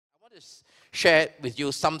want to share with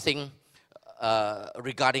you something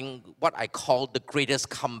regarding what I call the greatest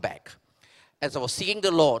comeback. As I was seeking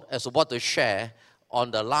the Lord as to what to share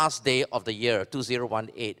on the last day of the year,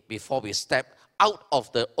 2018, before we step out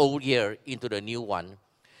of the old year into the new one,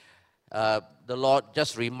 the Lord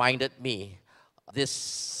just reminded me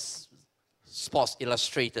this Sports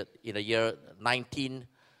Illustrated in the year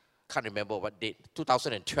can't remember what date,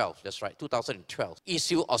 2012, that's right, 2012,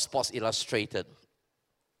 issue of Sports Illustrated.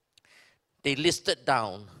 They listed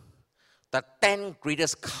down the 10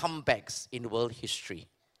 greatest comebacks in world history.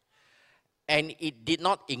 And it did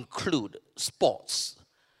not include sports,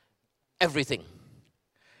 everything.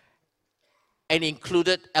 And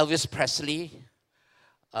included Elvis Presley,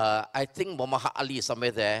 I think Muhammad Ali is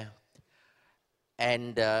somewhere there,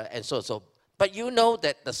 and so and so. But you know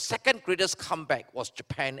that the second greatest comeback was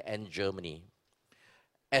Japan and Germany.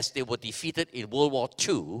 As they were defeated in World War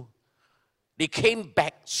II, they came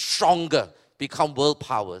back stronger, become world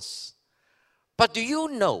powers. But do you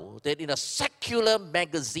know that in a secular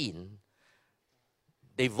magazine,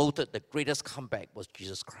 they voted the greatest comeback was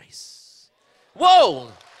Jesus Christ?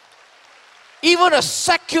 Whoa! Even a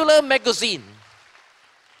secular magazine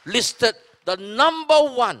listed the number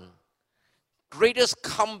one greatest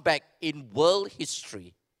comeback in world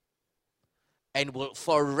history and will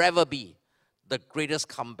forever be the greatest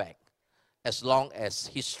comeback as long as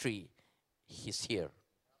history is here,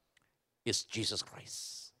 is Jesus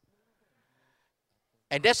Christ.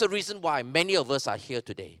 And that's the reason why many of us are here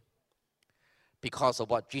today, because of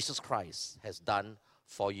what Jesus Christ has done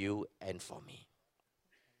for you and for me.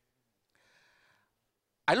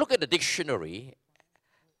 I look at the dictionary.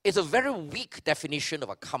 It's a very weak definition of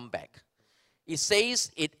a comeback. It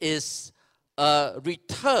says it is a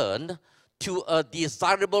return to a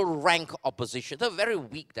desirable rank or position. It's a very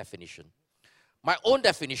weak definition. My own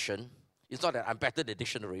definition, it's not that I'm better than the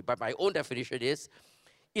dictionary, but my own definition is,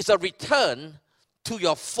 it's a return to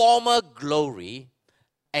your former glory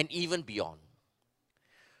and even beyond.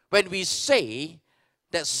 When we say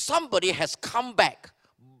that somebody has come back,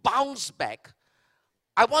 bounced back,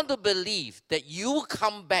 I want to believe that you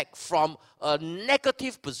come back from a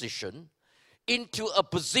negative position into a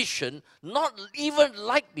position not even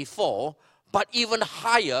like before, but even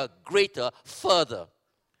higher, greater, further,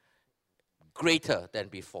 greater than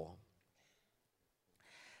before.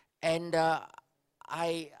 And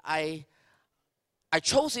I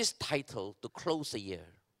chose this title to close the year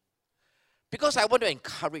because I want to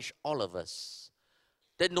encourage all of us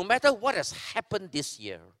that no matter what has happened this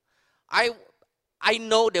year, I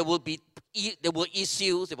know there were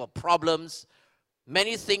issues, there were problems,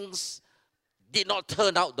 many things did not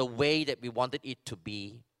turn out the way that we wanted it to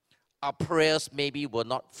be. Our prayers maybe were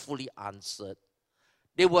not fully answered.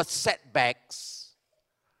 There were setbacks.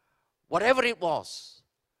 Whatever it was,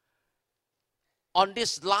 on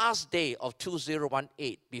this last day of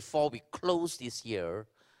 2018, before we close this year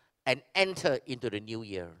and enter into the new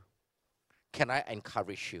year, can I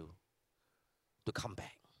encourage you to come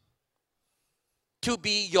back? To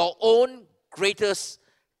be your own greatest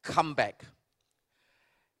comeback.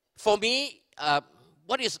 For me,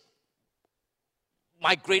 what is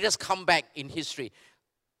my greatest comeback in history?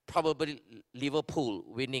 Probably Liverpool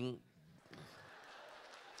winning.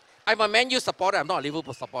 I'm a Man U supporter. I'm not a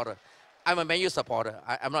Liverpool supporter. I'm a Man U supporter.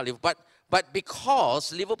 I'm not Liverpool. But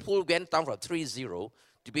because Liverpool went down from 3-0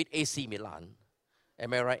 to beat AC Milan,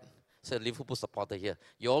 am I right? So Liverpool supporter here.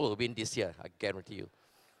 You all will win this year, I guarantee you.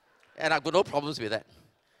 And I've got no problems with that.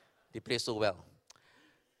 They play so well.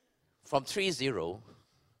 From 3-0,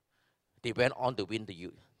 they went on to win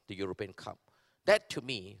the European Cup. That, to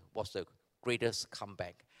me, was the greatest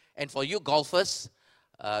comeback. And for you golfers,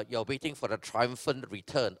 you're waiting for the triumphant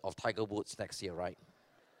return of Tiger Woods next year, right?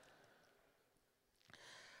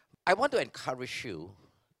 I want to encourage you.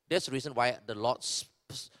 That's the reason why the Lord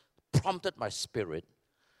prompted my spirit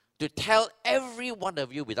to tell every one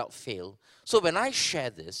of you without fail. So when I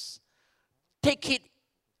share this, take it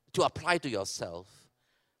to apply to yourself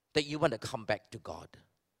that you want to come back to God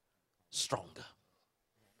stronger.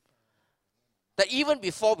 That even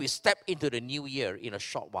before we step into the new year in a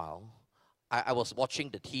short while, I was watching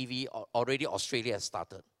the TV, already Australia has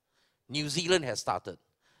started. New Zealand has started.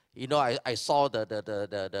 You know, I saw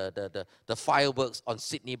the fireworks on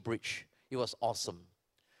Sydney Bridge. It was awesome.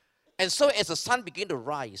 And so as the sun began to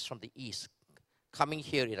rise from the east, coming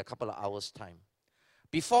here in a couple of hours' time,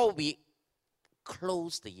 before we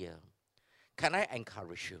close the year, can I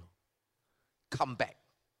encourage you? Come back.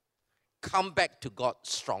 Come back to God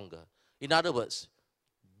stronger. In other words,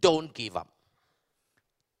 don't give up.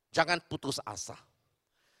 Jangan putus asa.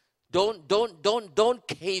 Don't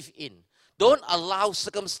cave in. Don't allow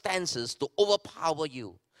circumstances to overpower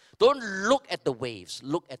you. Don't look at the waves.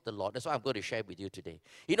 Look at the Lord. That's what I'm going to share with you today.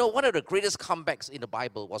 You know, one of the greatest comebacks in the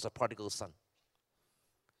Bible was a prodigal son.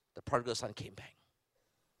 The prodigal son came back.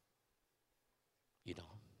 You know.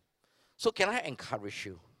 So can I encourage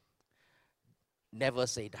you? Never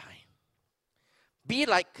say die. Be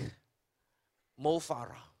like Mo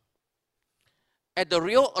Farah. At the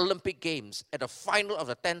Rio Olympic Games, at the final of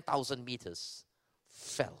the 10,000 meters,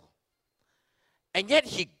 fell. And yet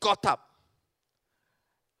he got up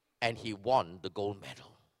and he won the gold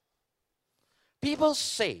medal. People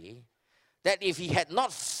say that if he had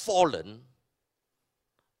not fallen,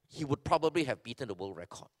 he would probably have beaten the world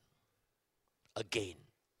record again.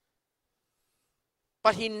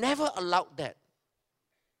 But he never allowed that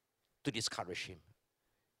to discourage him.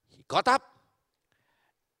 He got up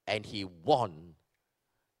and he won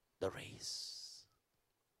the race.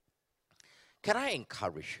 Can I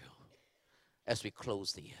encourage you as we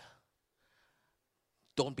close the year?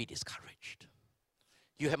 Don't be discouraged.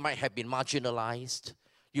 You might have been marginalized.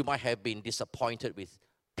 You might have been disappointed with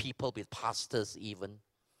people, with pastors even.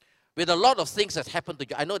 With a lot of things that happened to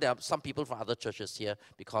you. I know there are some people from other churches here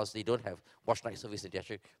because they don't have watch night service in their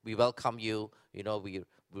church. We welcome you. You know, we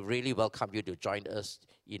really welcome you to join us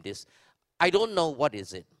in this. I don't know what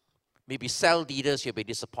is it. Maybe cell leaders you'll be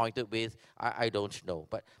disappointed with. I don't know.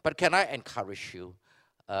 But can I encourage you?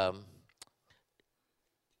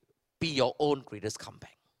 Be your own greatest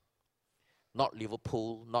comeback. Not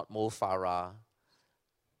Liverpool, not Mo Farah.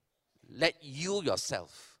 Let you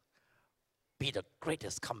yourself be the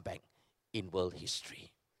greatest comeback in world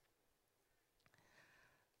history.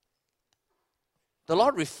 The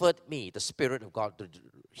Lord referred me, the Spirit of God, to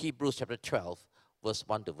Hebrews chapter 12, verse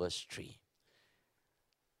 1 to verse 3.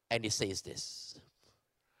 And it says this: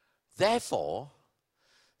 Therefore,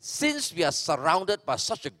 since we are surrounded by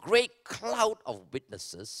such a great cloud of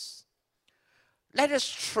witnesses, let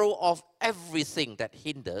us throw off everything that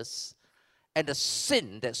hinders and the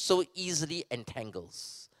sin that so easily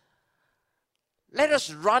entangles. Let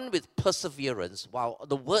us run with perseverance. Wow,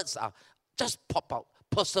 the words are just pop out.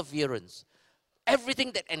 Perseverance.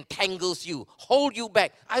 Everything that entangles you, hold you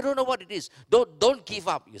back. I don't know what it is. Don't give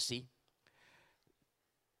up, you see.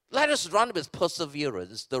 Let us run with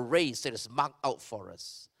perseverance the race that is marked out for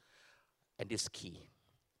us. And this key.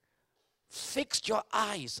 Fix your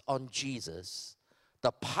eyes on Jesus,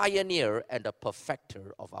 the pioneer and the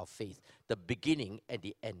perfecter of our faith, the beginning and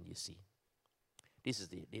the end, you see. This is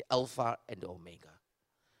the Alpha and the Omega.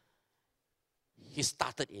 He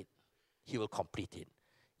started it. He will complete it.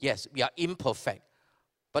 Yes, we are imperfect.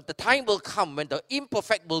 But the time will come when the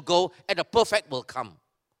imperfect will go and the perfect will come.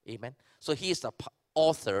 Amen. So he is the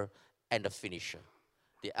author and the finisher.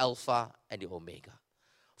 The Alpha and the Omega.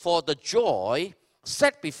 For the joy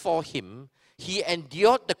set before him, he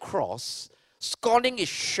endured the cross, scorning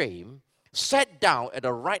its shame, sat down at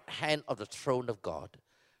the right hand of the throne of God.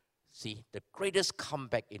 See, the greatest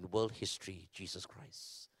comeback in world history, Jesus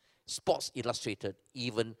Christ. Sports Illustrated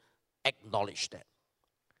even acknowledged that.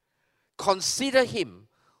 Consider him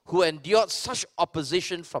who endured such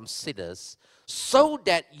opposition from sinners, so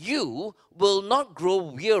that you will not grow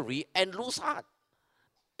weary and lose heart.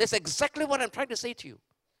 That's exactly what I'm trying to say to you.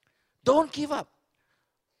 Don't give up.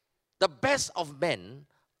 The best of men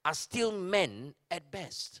are still men at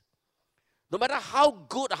best. No matter how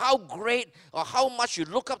good, how great, or how much you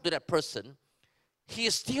look up to that person, he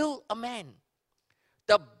is still a man.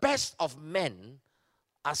 The best of men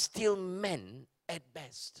are still men at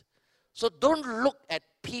best. So don't look at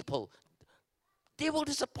people. They will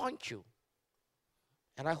disappoint you.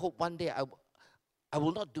 And I hope one day I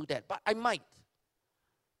will not do that, but I might.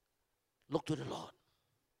 Look to the Lord.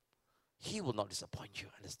 He will not disappoint you,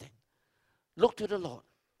 understand? Look to the Lord.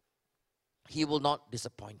 He will not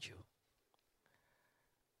disappoint you.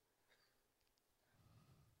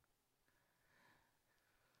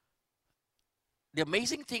 The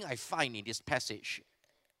amazing thing I find in this passage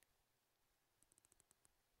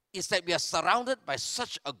is that we are surrounded by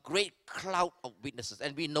such a great cloud of witnesses.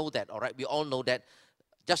 And we know that, all right? We all know that.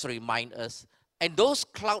 Just to remind us. And those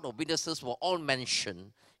cloud of witnesses were all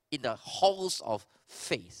mentioned in the halls of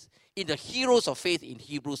faith, in the heroes of faith in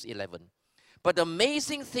Hebrews 11. But the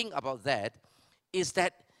amazing thing about that is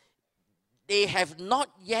that they have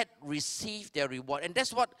not yet received their reward. And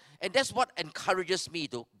that's what encourages me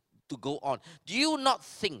to go on. Do you not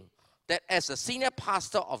think that as a senior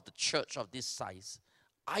pastor of the church of this size,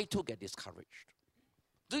 I too get discouraged?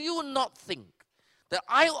 Do you not think that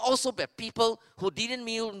I also met people who didn't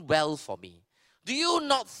mean well for me? Do you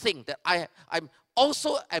not think that I'm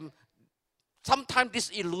sometimes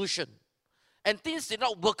disillusioned? and things did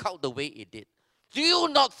not work out the way it did, do you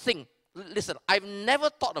not think, listen, I've never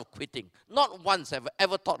thought of quitting. Not once have I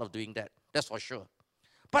ever thought of doing that. That's for sure.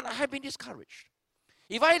 But I have been discouraged.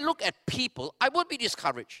 If I look at people, I would be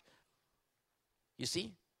discouraged. You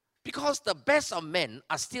see? Because the best of men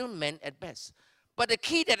are still men at best. But the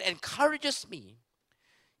key that encourages me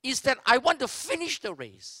is that I want to finish the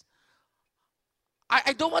race.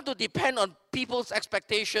 I don't want to depend on people's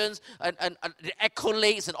expectations and the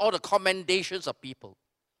accolades and all the commendations of people.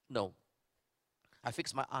 No. I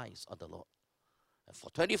fix my eyes on the Lord. And for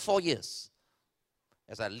 24 years,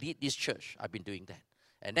 as I lead this church, I've been doing that.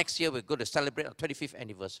 And next year, we're going to celebrate our 25th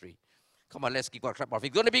anniversary. Come on, let's give God a clap.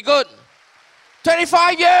 It's going to be good.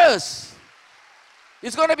 25 years.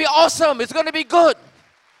 It's going to be awesome. It's going to be good.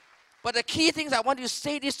 But the key things I want to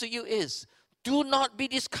say this to you is, do not be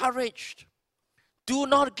discouraged. Do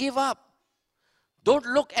not give up. Don't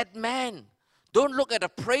look at man. Don't look at the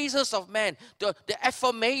praises of man, the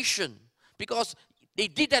affirmation. Because they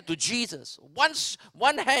did that to Jesus.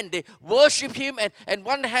 One hand they worship him, and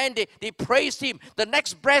one hand they praised him. The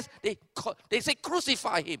next breath they say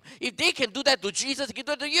crucify him. If they can do that to Jesus, they can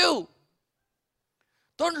do it to you.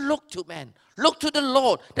 Don't look to man. Look to the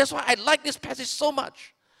Lord. That's why I like this passage so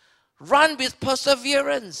much. Run with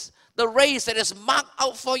perseverance the race that is marked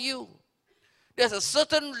out for you. There's a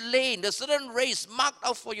certain lane, a certain race marked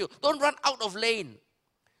out for you. Don't run out of lane.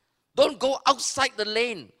 Don't go outside the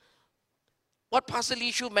lane. What Pastor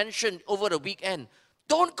Lee Shu mentioned over the weekend,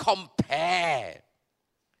 don't compare.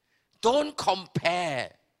 Don't compare.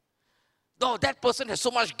 No, that person has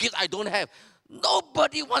so much gift I don't have.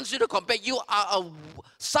 Nobody wants you to compare. You are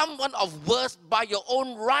someone of worth by your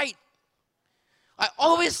own right. I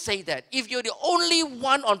always say that. If you're the only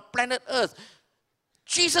one on planet Earth,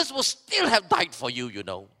 Jesus will still have died for you, you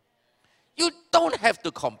know. You don't have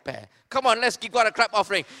to compare. Come on, let's give God a clap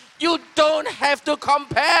offering. You don't have to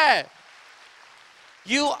compare.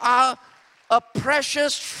 You are a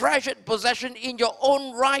precious, treasured possession in your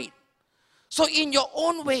own right. So in your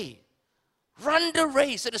own way, run the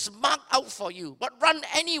race that is marked out for you, but run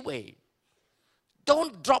anyway.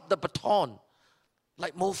 Don't drop the baton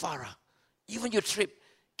like Mo Farah. Even you trip,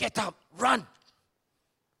 get up, run.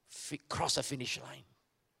 Cross the finish line.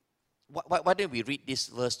 Why don't we read this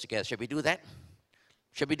verse together? Shall we do that?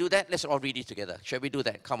 Shall we do that? Let's all read it together. Shall we do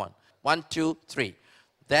that? Come on. 1, 2, 3.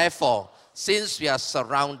 Therefore, since we are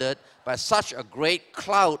surrounded by such a great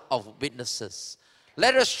cloud of witnesses,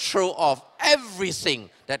 let us throw off everything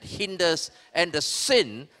that hinders and the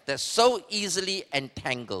sin that so easily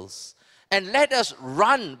entangles. And let us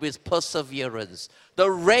run with perseverance the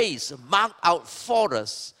race marked out for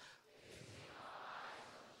us.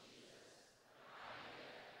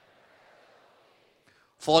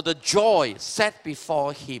 For the joy set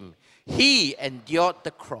before him, he endured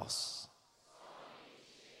the cross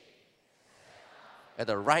at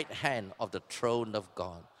the right hand of the throne of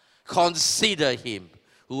God. Consider him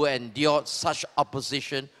who endured such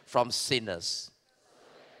opposition from sinners.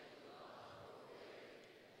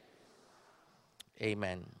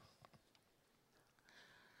 Amen.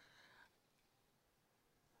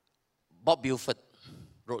 Bob Buford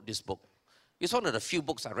wrote this book. It's one of the few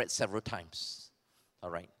books I read several times. All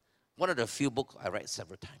right. One of the few books I read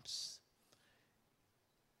several times.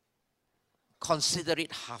 Consider it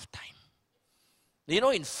halftime. You know,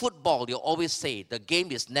 in football, you always say the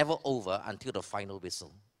game is never over until the final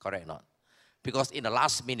whistle. Correct or not? Because in the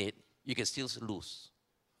last minute, you can still lose.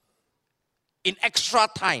 In extra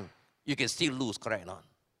time, you can still lose. Correct or not?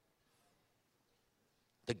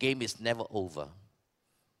 The game is never over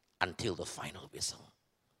until the final whistle.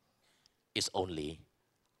 It's only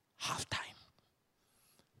halftime.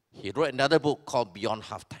 He wrote another book called Beyond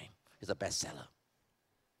Halftime. It's a bestseller.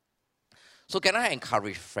 So can I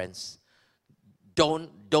encourage friends?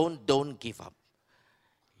 Don't give up.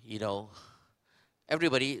 You know,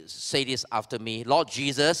 everybody say this after me. Lord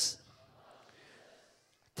Jesus,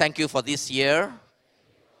 thank you for this year.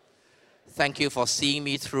 Thank you for seeing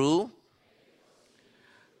me through.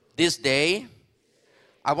 This day,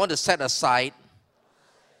 I want to set aside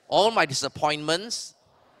all my disappointments,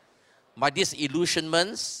 my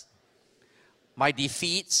disillusionments, my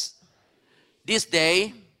defeats. This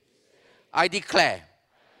day, I declare,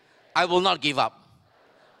 I will not give up.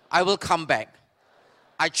 I will come back.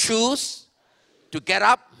 I choose to get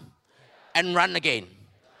up and run again.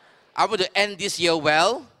 I want to end this year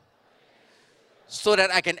well so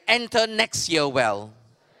that I can enter next year well.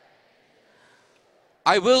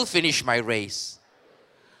 I will finish my race,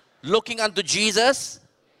 looking unto Jesus,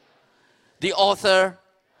 the author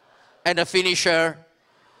and the finisher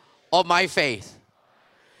of my faith.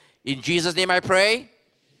 In Jesus' name I pray.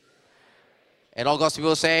 And all God's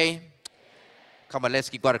people say, come on, let's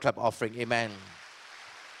give God a clap offering. Amen.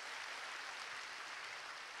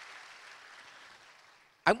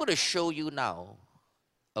 I'm going to show you now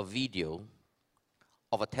a video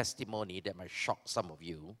of a testimony that might shock some of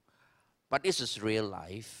you, but this is real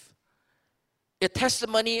life. A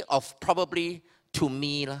testimony of probably, to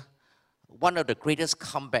me, one of the greatest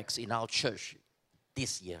comebacks in our church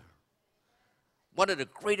this year. One of the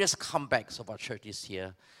greatest comebacks of our church this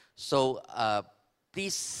year. So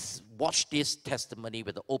please watch this testimony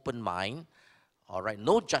with an open mind. All right,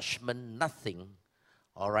 no judgment, nothing.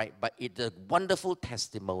 All right, but it's a wonderful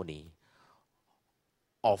testimony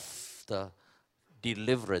of the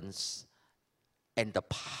deliverance and the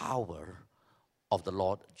power of the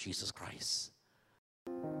Lord Jesus Christ.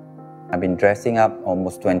 I've been dressing up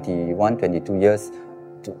almost 21, 22 years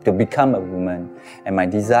to become a woman. And my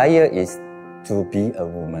desire is to be a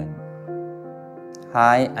woman.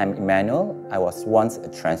 Hi, I'm Emmanuel. I was once a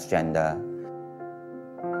transgender.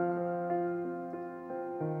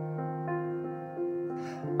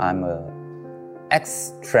 I'm a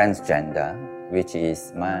ex-transgender, which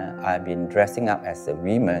is I've been dressing up as a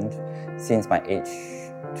woman since my age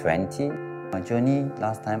 20. My journey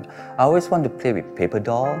last time, I always want to play with paper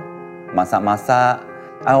doll, masak-masak.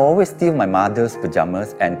 I always steal my mother's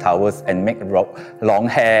pajamas and towels and make long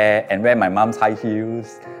hair and wear my mom's high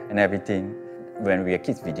heels and everything. When we were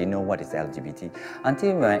kids, we didn't know what is LGBT.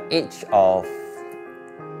 Until my age of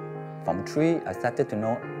Form 3, I started to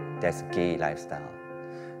know there's a gay lifestyle.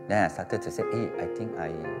 Then I started to say, hey, I think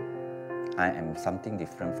I am something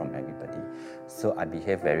different from everybody. So I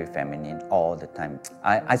behave very feminine all the time.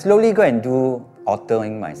 I slowly go and do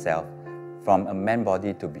altering myself from a man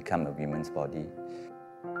body to become a woman's body.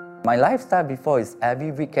 My lifestyle before is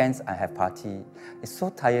every weekends I have party. It's so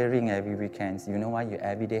tiring every weekends. You know why? You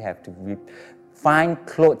every day have to find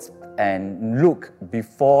clothes and look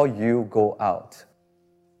before you go out.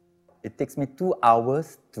 It takes me 2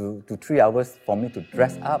 hours to 3 hours for me to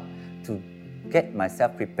dress up, to get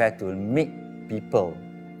myself prepared to meet people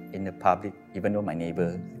in the public, even though my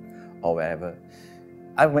neighbors or wherever.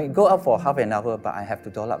 I may go out for half an hour, but I have to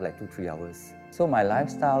doll up like 2-3 hours. So my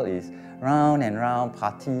lifestyle is round and round,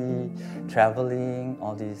 party, traveling,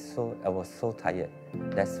 all this. So I was so tired.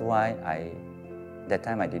 That's why that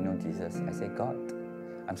time I didn't know Jesus. I said, God,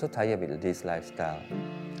 I'm so tired with this lifestyle.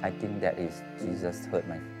 I think that is Jesus heard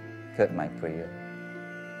my prayer.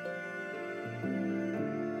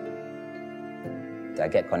 I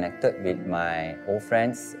get connected with my old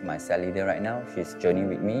friends, my cell leader right now. She's journeying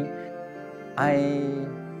with me.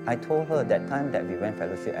 I told her that time that we went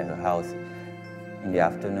fellowship at her house in the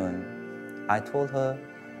afternoon. I told her,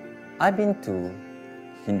 I've been to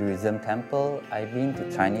Hinduism temple, I've been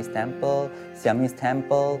to Chinese temple, Siamese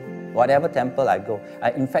temple, whatever temple I go.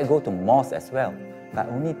 I in fact go to mosque as well. But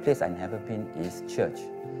only place I've never been is church.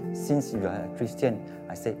 Since you are a Christian,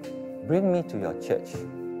 I said, bring me to your church.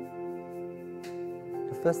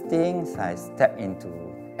 The first thing is I step into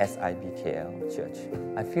SIBKL church.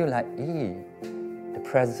 I feel like, the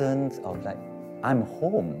presence of like, I'm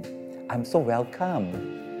home. I'm so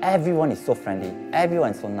welcome. Everyone is so friendly.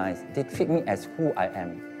 Everyone is so nice. They treat me as who I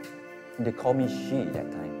am. They call me she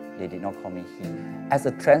that time. They did not call me he. As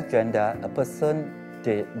a transgender, a person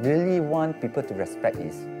they really want people to respect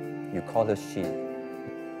is, you call her she.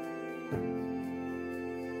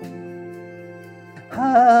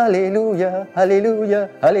 Hallelujah, hallelujah,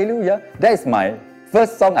 hallelujah. That is my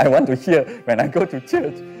first song I want to hear when I go to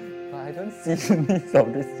church. But I don't see the needs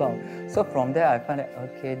of this song. So from there I find that,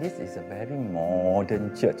 okay, this is a very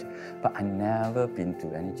modern church. But I never been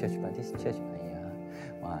to any church. But this church,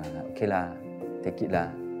 okay lah, take it lah.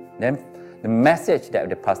 Then the message that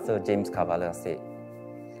the pastor James Cavalera said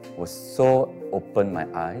was so opened my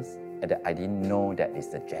eyes that I didn't know that it's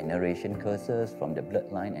the generation curses from the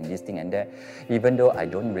bloodline and this thing and that. Even though I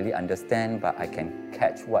don't really understand, but I can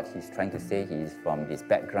catch what he's trying to say. He's from this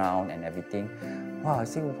background and everything. Wow, I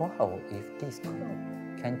say, wow, if this God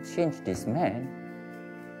can change this man,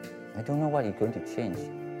 I don't know what he's going to change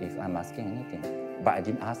if I'm asking anything. But I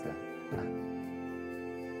didn't ask lah.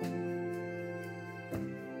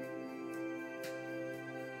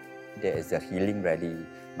 There is a healing ready.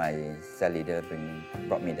 My cell leader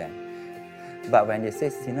brought me there. But when they say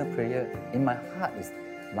sinner prayer, in my heart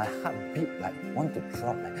my heart beat like want to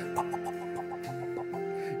drop like pop, pop, pop, pop, pop, pop, pop, pop.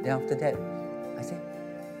 Then after that, I said,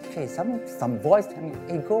 okay, some voice tell me,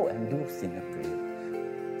 hey, go and do sinner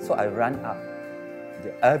prayer. So I ran up.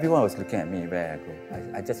 Everyone was looking at me where I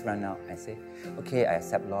go. I just ran out. I say, okay, I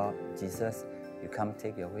accept Lord Jesus. You come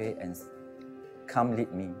take your way and come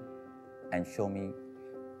lead me and show me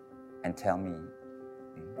and tell me.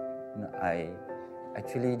 I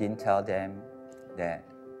actually didn't tell them that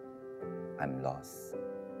I'm lost.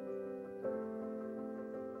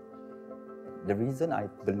 The reason I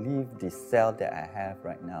believe this cell that I have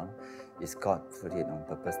right now is God put it on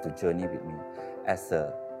purpose to journey with me as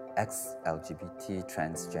a ex-LGBT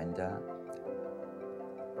transgender.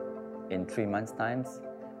 In 3 months' time,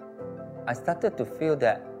 I started to feel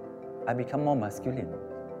that I become more masculine.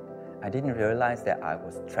 I didn't realize that I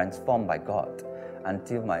was transformed by God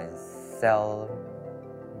until my cell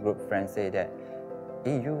group friends say that,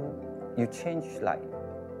 hey, you changed like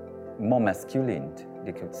more masculine,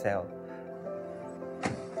 they could tell.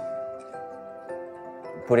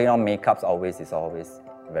 Putting on makeup is always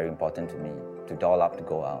very important to me, to doll up, to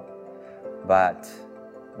go out. But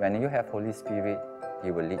when you have Holy Spirit,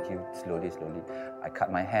 He will lead you slowly, slowly. I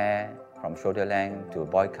cut my hair from shoulder length to a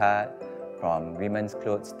boy cut, from women's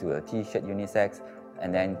clothes to a t-shirt unisex,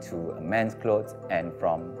 and then to a men's clothes, and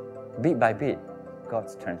from bit by bit,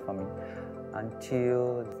 God's transforming.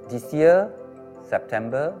 Until this year,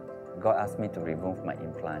 September, God asked me to remove my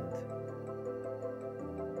implant.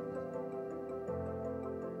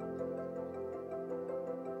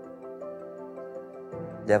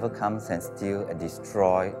 Devil comes and steal and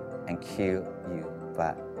destroy and kill you,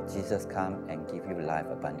 but Jesus comes and give you life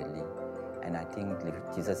abundantly. And I think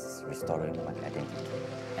Jesus is restoring my identity.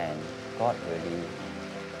 And God really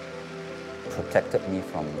protected me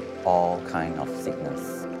from all kind of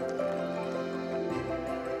sickness.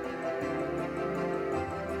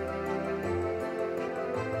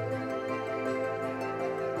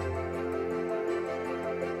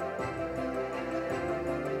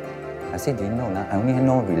 I said, didn't know, I only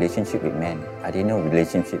know relationship with men. I didn't know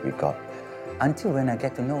relationship with God. Until when I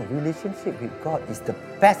get to know relationship with God is the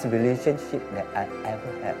best relationship that I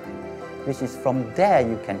ever had. Which is from there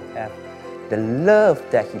you can have the love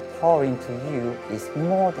that He pours into you is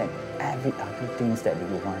more than every other things that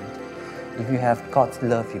you want. If you have God's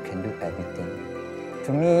love, you can do everything.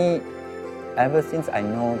 To me, ever since I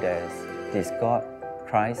know there's this God,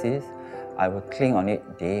 Christ is, I will cling on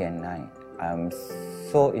it day and night. I'm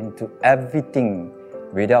so into everything.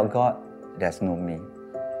 Without God, there's no me.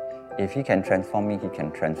 If He can transform me, He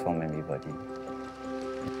can transform everybody.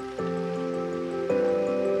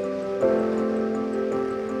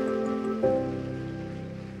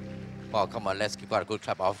 Wow, come on, let's give God a good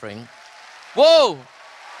clap offering. Whoa!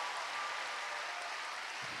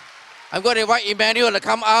 I'm going to invite Emmanuel to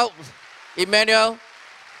come out. Emmanuel,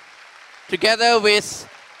 together with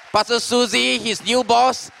Pastor Susie, his new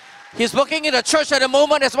boss. He's working in the church at the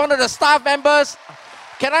moment as one of the staff members.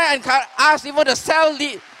 Can I ask even the cell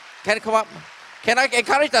lead? Can you come up? Can I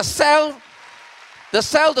encourage the cell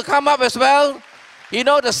to come up as well? You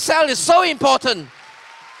know, the cell is so important.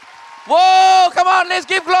 Whoa, come on, let's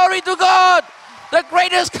give glory to God. The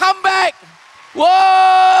greatest comeback.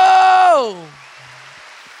 Whoa.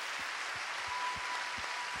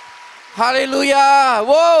 Hallelujah.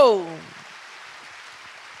 Whoa.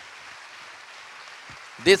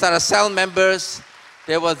 These are the cell members.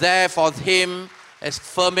 They were there for him,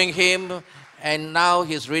 affirming him, and now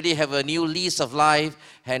he's really have a new lease of life,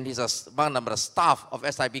 and he's one of the staff of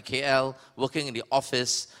SIBKL, working in the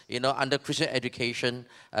office, you know, under Christian education.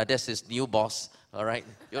 That's his new boss, all right?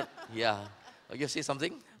 Yeah. You say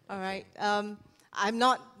something? All right. I'm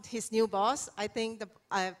not his new boss. I think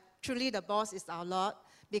truly the boss is our Lord,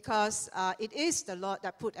 because it is the Lord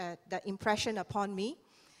that put the impression upon me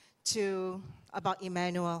about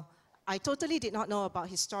Emmanuel. I totally did not know about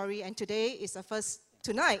his story, and tonight is the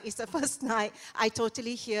first night I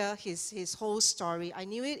totally hear his whole story. I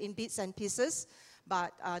knew it in bits and pieces,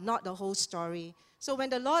 but not the whole story. So when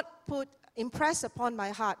the Lord impressed upon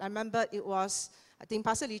my heart, I remember it was, I think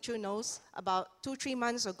Pastor Lee Chu knows, about 2-3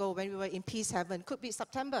 months ago when we were in Peace Heaven. Could be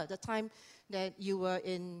September, the time that you were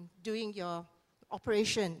doing your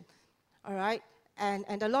operation, all right? And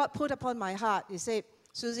the Lord put upon my heart, He said,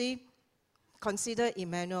 Susie, consider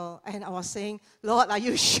Emmanuel. And I was saying, Lord, are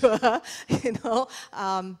you sure? You know,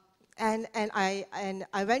 and I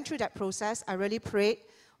went through that process. I really prayed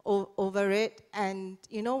over it. And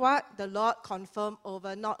you know what? The Lord confirmed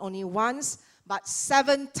over not only once, but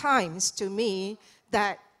 7 times to me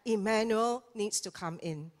that Emmanuel needs to come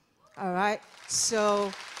in. All right?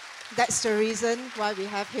 So that's the reason why we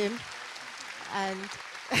have him.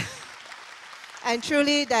 And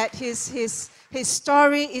truly that his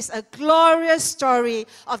story is a glorious story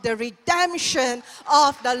of the redemption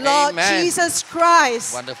of the Lord Jesus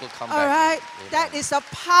Christ. Wonderful comeback. All right? Amen. That is the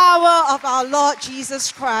power of our Lord Jesus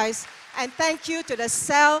Christ. And thank you to the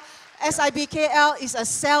cell SIBKL is a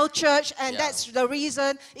cell church, and Yeah. that's the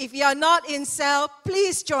reason. If you are not in cell,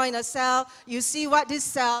 please join a cell. You see what this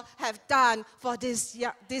cell have done for this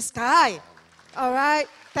guy. All right?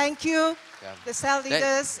 Thank you, Yeah. the cell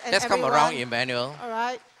leaders and Let's everyone. come around, Emmanuel. All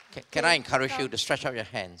right? Can I encourage you to stretch out your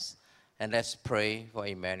hands and let's pray for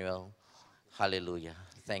Emmanuel. Hallelujah.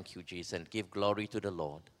 Thank you, Jesus. And give glory to the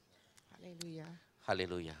Lord. Hallelujah.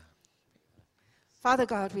 Hallelujah. Father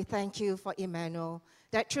God, we thank you for Emmanuel,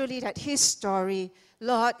 that truly that his story,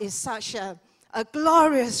 Lord, is such a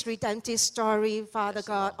glorious redemptive story, Father Yes,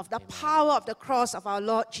 God, Lord. of the Amen. power of the cross of our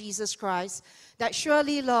Lord Jesus Christ. That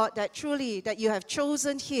surely, Lord, that truly that you have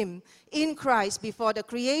chosen him in Christ before the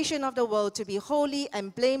creation of the world to be holy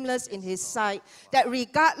and blameless in his sight. That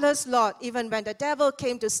regardless, Lord, even when the devil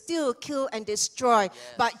came to steal, kill, and destroy,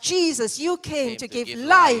 but Jesus, you came to give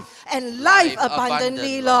life and life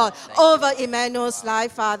abundantly, abundant, Lord, Thank you, over Lord. Emmanuel's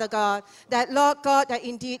life, Father God. That, Lord God, that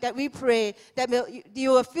indeed that we pray that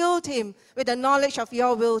you have filled him with the knowledge of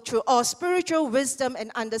your will through all spiritual wisdom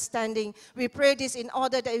and understanding. We pray this in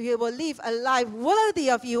order that he will live a life worthy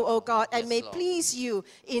of you, O God, and Yes, may Lord. please you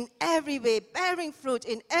in every way, bearing fruit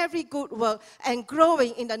in every good work and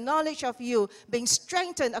growing in the knowledge of you, being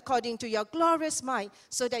strengthened according to your glorious might,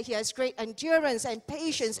 so that he has great endurance and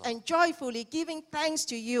patience and joyfully giving thanks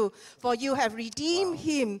to you, for you have redeemed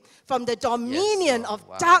him from the dominion Lord. of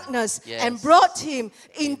Wow. darkness and Yes. brought him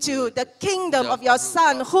into the kingdom of your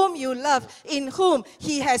Son, Lord. whom you love, in whom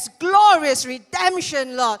he has glorious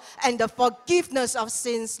redemption, Lord, and the forgiveness of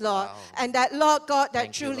sins, Lord. Wow. And that, Lord God, that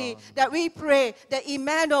Thank you, truly, Lord. that we pray that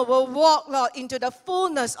Emmanuel will walk, Lord, into the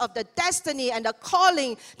fullness of the destiny and the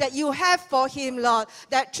calling that you have for him, Lord.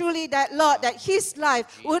 That truly, that, Lord, that his life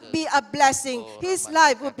would be a blessing. His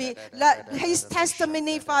life would be, his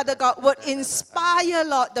testimony, Father God, would inspire,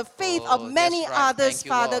 Lord, the faith Oh, of many that's right. others, Thank you,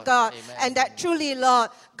 Father Lord. God. Amen. And that truly,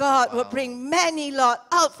 Lord, God will Wow. bring many, Lord,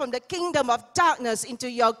 out from the kingdom of darkness into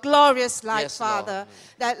your glorious light, Yes, Lord. Father.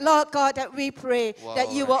 That, Lord God, that we pray that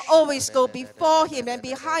Wow. you will always go before him and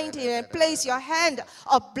behind him and place your hand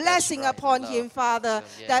of blessing right. upon Love. him, Father.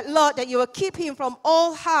 Yes. That, Lord, that you will keep him from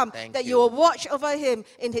all harm, Thank that you. you will watch over him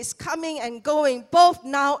in his coming and going, both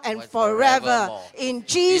now and But forever. forevermore. In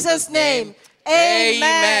Jesus' name, Amen.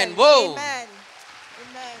 amen. Whoa. Amen.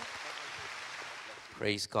 Amen.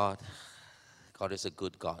 Praise God. God is a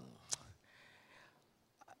good God.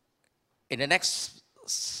 In the next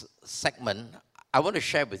segment, I want to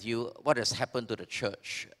share with you what has happened to the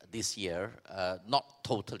church this year. Not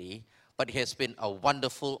totally, but it has been a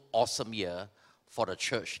wonderful, awesome year for the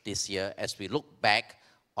church this year as we look back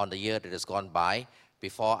on the year that has gone by.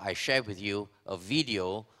 Before I share with you a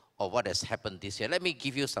video of what has happened this year, let me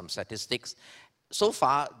give you some statistics. So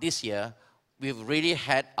far this year, we've really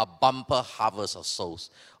had a bumper harvest of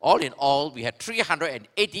souls. All in all, we had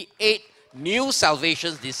 388 new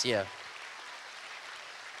salvations this year.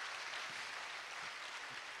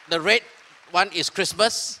 The red one is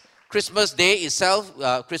Christmas. Christmas Day itself,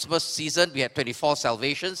 Christmas season, we had 24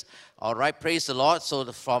 salvations. All right, praise the Lord. So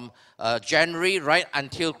from January right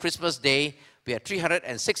until Christmas Day, we had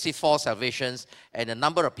 364 salvations, and the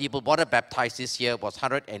number of people water baptized this year was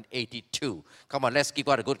 182. Come on, let's give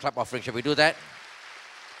God a good clap offering. Shall we do that?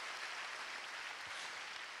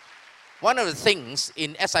 One of the things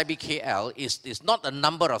in SIBKL is not the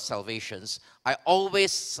number of salvations. I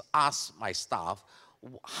always ask my staff,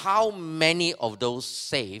 how many of those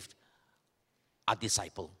saved are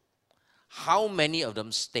discipled? How many of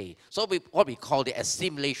them stay? So what we call the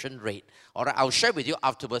assimilation rate. All right, I'll share with you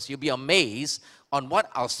afterwards. You'll be amazed on what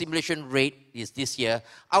our assimilation rate is this year.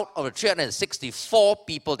 Out of the 364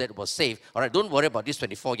 people that were saved, all right, don't worry about this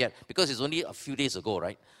 24 yet, because it's only a few days ago,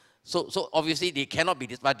 right? So obviously they cannot be,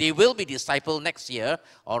 but they will be discipled next year.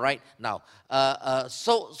 All right. Now,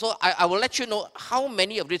 so I will let you know how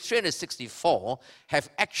many of the 364 have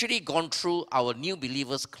actually gone through our new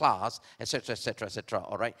believers class, etc., etc., etc.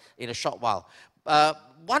 All right. In a short while,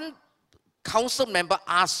 one council member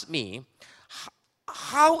asked me,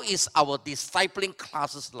 "How is our discipling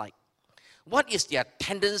classes like? What is the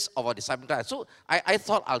attendance of our discipling class?" So I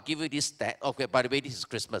thought I'll give you this stat. Okay. By the way, this is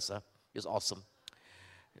Christmas. It's awesome.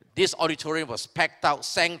 This auditorium was packed out.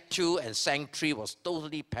 Sang 2 and Sang 3 was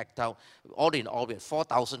totally packed out. All in all, we had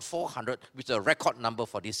 4,400, which is a record number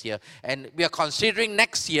for this year. And we are considering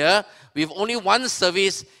next year, we have only one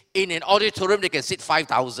service in an auditorium that can sit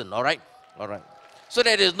 5,000, all right? All right. So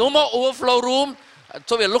there is no more overflow room.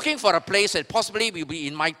 So we're looking for a place that possibly will be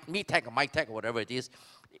in MyTech or MyTech or whatever it is.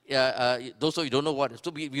 Those of you don't know what,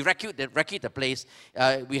 so we recce the place.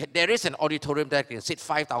 There is an auditorium that can sit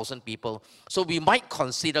 5,000 people. So we might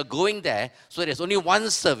consider going there so there's only one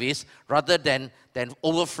service rather than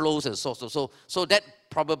overflows and so that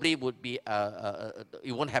probably would be,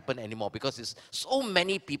 it won't happen anymore because it's so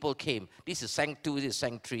many people came. This is Sang 2, this is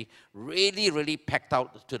Sang 3, really, really packed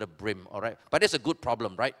out to the brim, all right? But it's a good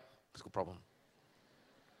problem, right? It's a good problem.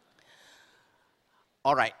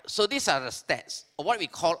 All right, so these are the stats of what we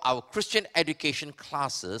call our Christian education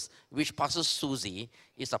classes, which Pastor Susie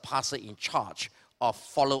is a pastor in charge of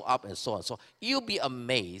follow-up and so on. So you'll be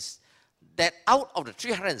amazed that out of the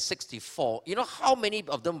 364, you know how many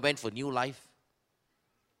of them went for New Life?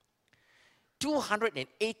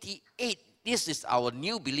 288. This is our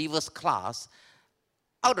new believers class.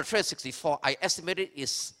 Out of 364, I estimated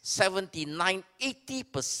is 79,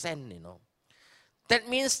 80%, you know. That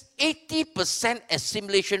means 80%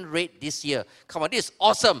 assimilation rate this year. Come on, this is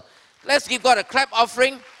awesome. Let's give God a clap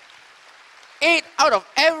offering. 8 out of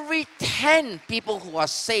every 10 people who are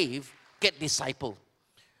saved get discipled.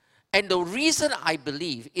 And the reason I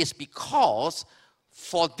believe is because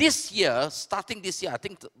for this year, starting this year, I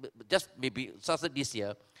think just maybe started this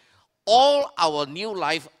year, all our new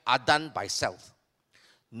life are done by self.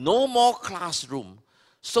 No more classroom.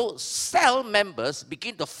 So cell members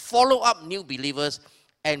begin to follow up new believers,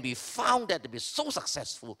 and we found that to be so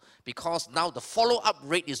successful because now the follow-up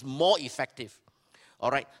rate is more effective.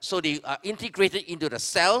 All right, so they are integrated into the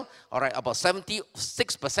cell. All right, about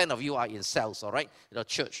 76% of you are in cells, all right, in the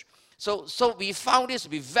church. So we found this to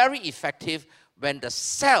be very effective when the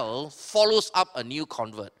cell follows up a new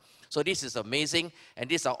convert. So this is amazing, and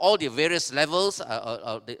these are all the various levels.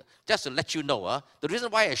 Just to let you know, the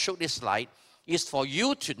reason why I showed this slide is for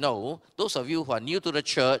you to know, those of you who are new to the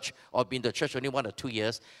church or been to the church only 1 or 2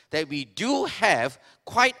 years, that we do have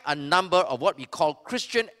quite a number of what we call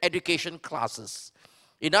Christian education classes.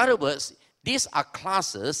 In other words, these are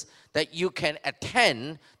classes that you can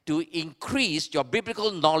attend to increase your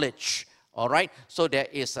biblical knowledge. All right, so there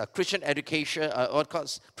is a Christian education,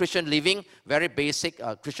 Christian living, very basic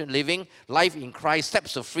Christian living, life in Christ,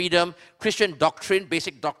 steps of freedom, Christian doctrine,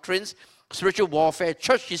 basic doctrines, spiritual warfare,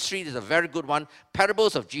 church history is a very good one,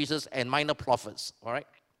 parables of Jesus, and minor prophets. All right,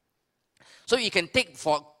 so you can take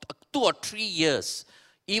for 2 or 3 years,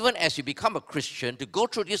 even as you become a Christian, to go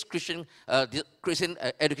through these Christian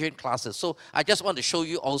education classes. So I just want to show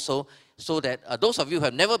you also, so that those of you who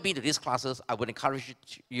have never been to these classes, I would encourage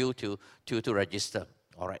you to register.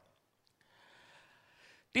 All right.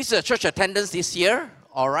 This is a church attendance this year.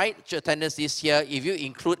 All right, church attendance this year. If you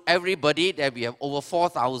include everybody, then we have over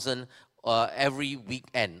 4,000 every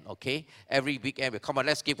weekend. Okay, every weekend. Come on,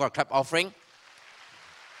 let's give our clap offering.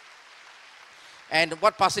 And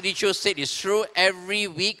what Pastor Dicho said is true. Every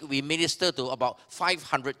week we minister to about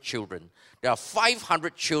 500 children. There are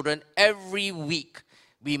 500 children every week.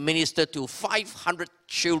 We minister to 500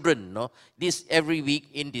 children, no? This every week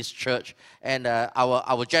in this church. And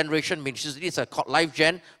our generation ministries, these are called Life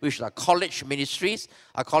Gen, which are college ministries.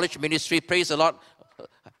 Our college ministry, praise the Lord.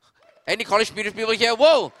 Any college ministry people here?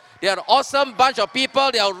 Whoa! They are an awesome bunch of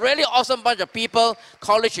people. They are a really awesome bunch of people.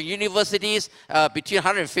 College and universities, between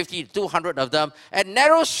 150 to 200 of them. And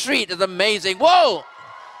Narrow Street is amazing. Whoa!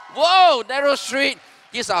 Whoa! Narrow Street.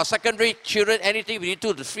 These are secondary children. Anything we need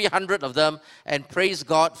 200 to 300 of them, and praise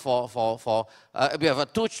God for we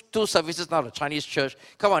have two services now. The Chinese church.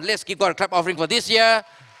 Come on, let's give God a clap offering for this year.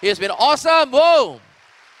 It's been awesome. Whoa!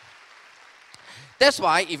 That's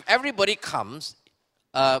why if everybody comes,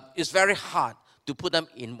 it's very hard to put them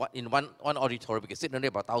in one auditorium. We can sit only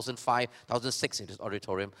about 1,500, 1,600 in this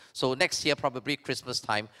auditorium. So next year, probably Christmas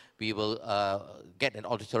time, we will get an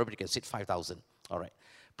auditorium that can sit 5,000. All right.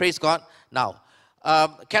 Praise God. Now,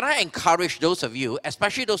 can I encourage those of you,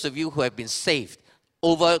 especially those of you who have been saved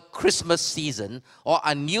over Christmas season or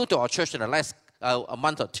are new to our church in the last a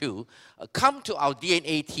month or two, come to our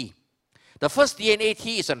DNA tea. The first DNA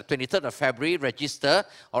tea is on the 23rd of February, register.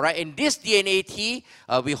 All right, in this DNA tea,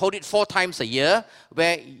 we hold it 4 times a year,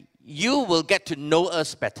 where you will get to know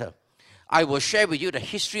us better. I will share with you the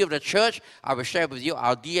history of the church. I will share with you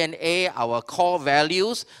our DNA, our core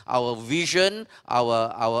values, our vision, our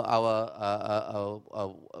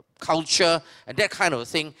culture, and that kind of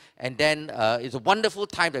thing. And then it's a wonderful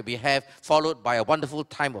time that we have, followed by a wonderful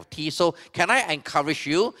time of tea. So can I encourage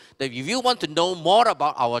you that if you want to know more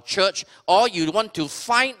about our church, or you want to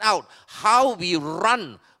find out how we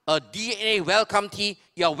run a DNA welcome tea,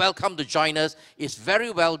 you're welcome to join us. It's very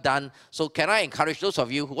well done. So can I encourage those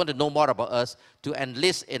of you who want to know more about us to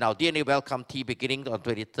enlist in our DNA welcome tea beginning on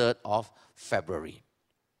 23rd of February.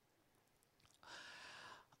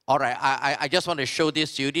 All right, I just want to show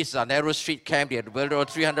this to you. This is our narrow street camp. The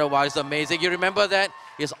 300 was amazing. You remember that?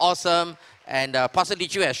 It's awesome. And Pastor Lee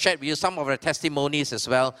Chu has shared with you some of the testimonies as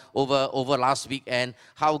well over last week, and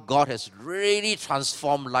how God has really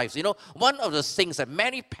transformed lives. You know, one of the things that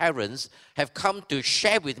many parents have come to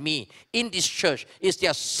share with me in this church is they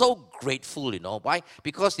are so grateful, you know. Why?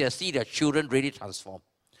 Because they see their children really transform.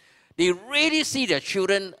 They really see their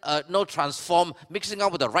children transform, mixing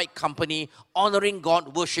up with the right company, honoring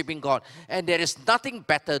God, worshiping God. And there is nothing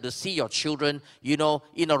better to see your children, you know,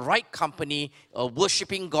 in the right company,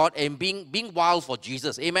 worshiping God and being wild for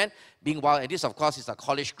Jesus. Amen? Being wild. And this, of course, is a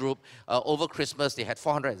college group. Over Christmas, they had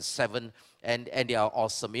 407, and they are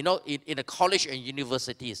awesome. You know, in the college and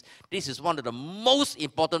universities, this is one of the most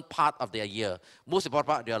important part of their year, most important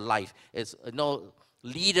part of their life. It's, you know,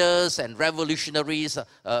 leaders and revolutionaries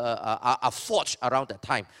are forged around that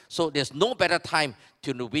time. So there's no better time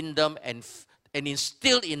to win them and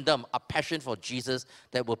instill in them a passion for Jesus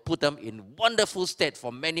that will put them in wonderful state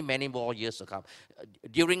for many, many more years to come.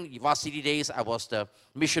 During varsity days, I was the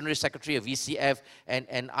missionary secretary of VCF,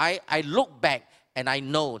 and I look back and I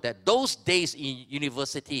know that those days in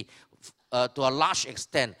university, to a large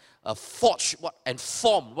extent, forged and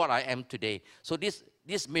formed what I am today. So these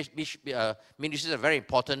ministries are very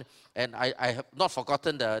important, and I have not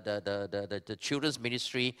forgotten the children's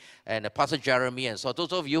ministry and Pastor Jeremy, and so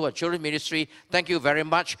those of you who are children's ministry, thank you very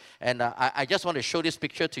much. And I just want to show this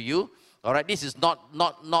picture to you. All right, this is not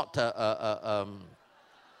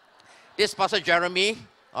this Pastor Jeremy.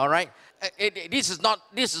 All right, this is not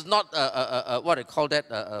what I call that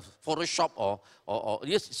Photoshop or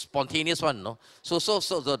just spontaneous one, no. So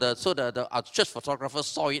our church photographer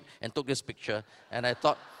saw it and took this picture, and I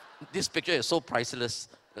thought this picture is so priceless,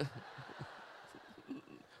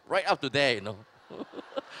 right up to there, you know,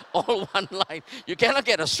 all one line. You cannot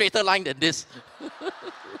get a straighter line than this.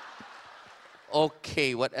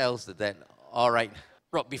 Okay, what else is that? All right,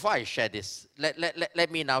 Rob. Before I share this,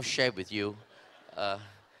 let me now share with you.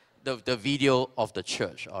 The video of the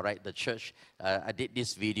church, all right? The church, I did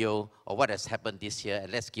this video of what has happened this year,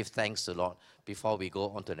 and let's give thanks to the Lord before we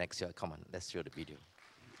go on to next year. Come on, let's show the video.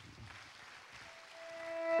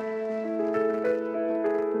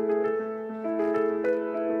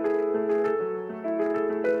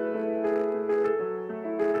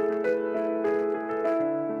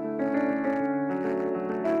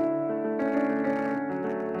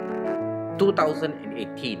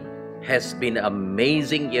 (2018) has been an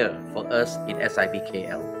amazing year for us in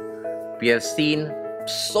SIBKL. We have seen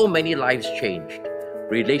so many lives changed,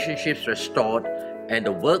 relationships restored, and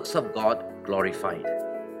the works of God glorified.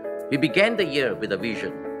 We began the year with a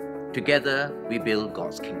vision. Together, we build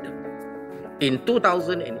God's kingdom. In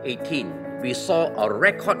 2018, we saw a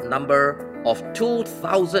record number of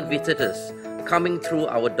 2,000 visitors coming through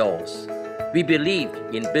our doors. We believed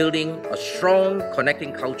in building a strong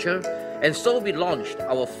connecting culture, and so we launched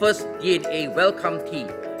our first DNA Welcome Tea,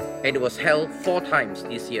 and it was held 4 times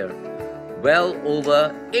this year. Well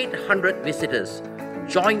over 800 visitors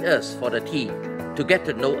joined us for the tea to get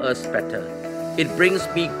to know us better. It brings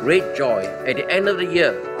me great joy at the end of the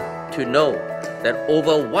year to know that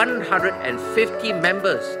over 150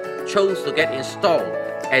 members chose to get installed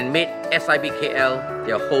and made SIBKL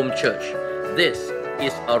their home church. This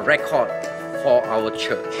is a record for our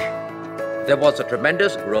church. There was a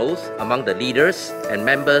tremendous growth among the leaders and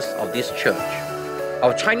members of this church.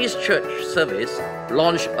 Our Chinese church service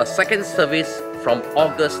launched a second service from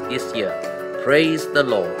August this year. Praise the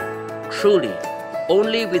Lord. Truly,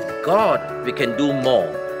 only with God we can do more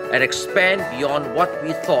and expand beyond what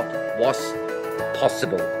we thought was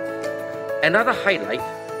possible. Another highlight,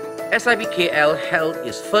 SIBKL held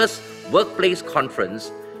its first workplace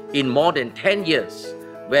conference in more than 10 years,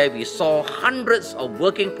 where we saw hundreds of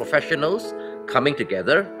working professionals coming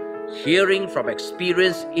together, hearing from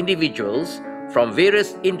experienced individuals from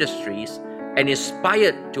various industries, and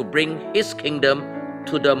inspired to bring His kingdom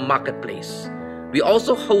to the marketplace. We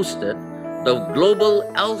also hosted the Global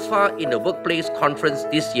Alpha in the Workplace Conference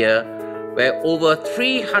this year, where over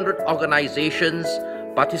 300 organizations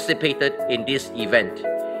participated in this event.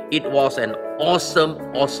 It was an awesome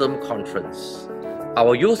conference.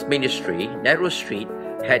 Our youth ministry, Narrow Street,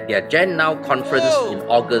 had their Gen Now conference in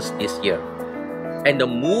August this year. And the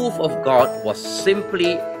move of God was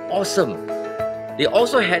simply awesome. They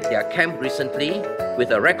also had their camp recently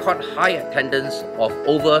with a record high attendance of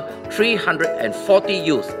over 340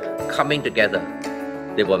 youth coming together.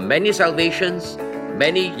 There were many salvations,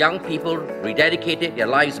 many young people rededicated their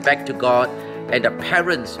lives back to God, and the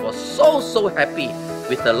parents were so happy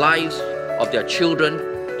with the lives of their children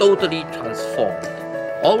totally transformed.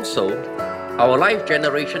 Also, our Life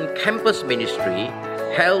Generation Campus Ministry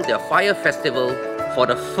held their fire festival for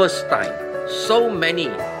the first time. So many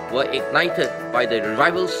were ignited by the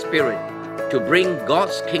revival spirit to bring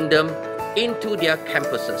God's kingdom into their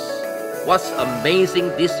campuses. What's amazing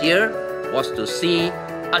this year was to see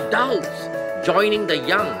adults joining the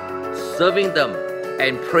young, serving them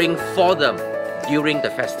and praying for them during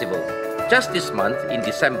the festival. Just this month in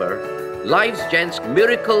December, Life's Gen's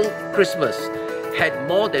Miracle Christmas had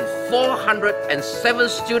more than 407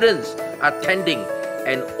 students attending,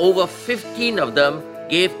 and over 15 of them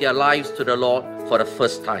gave their lives to the Lord for the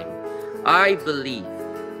first time. I believe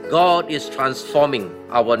God is transforming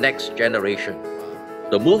our next generation.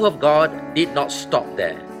 The move of God did not stop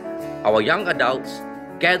there. Our young adults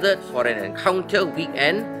gathered for an encounter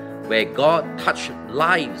weekend where God touched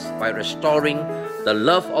lives by restoring the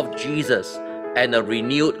love of Jesus and a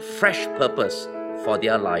renewed, fresh purpose for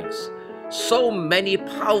their lives. So many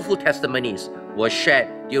powerful testimonies were shared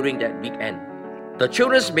during that weekend. The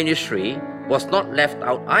children's ministry was not left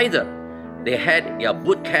out either. They had their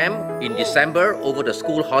boot camp in December over the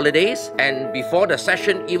school holidays, and before the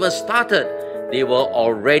session even started, they were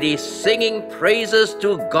already singing praises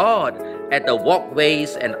to God at the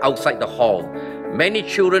walkways and outside the hall. Many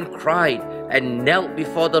children cried and knelt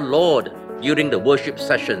before the Lord during the worship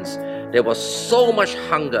sessions. There was so much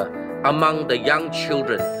hunger among the young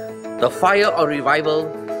children. The fire of revival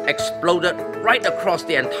exploded right across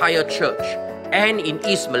the entire church and in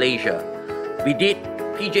East Malaysia. We did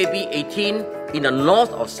PJB 18 in the north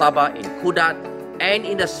of Sabah in Kudat and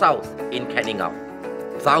in the south in Keningau.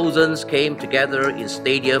 Thousands came together in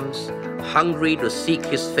stadiums, hungry to seek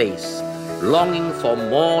His face, longing for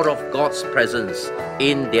more of God's presence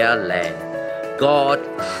in their land. God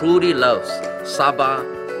truly loves Sabah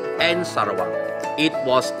and Sarawak. It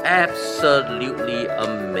was absolutely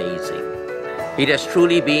amazing. It has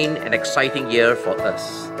truly been an exciting year for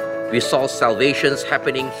us. We saw salvations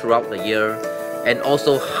happening throughout the year, and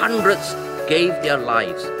also hundreds gave their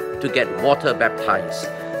lives to get water baptized,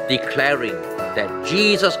 declaring that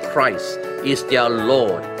Jesus Christ is their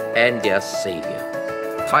Lord and their Savior.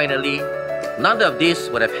 Finally, none of this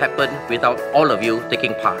would have happened without all of you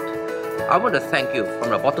taking part. I want to thank you from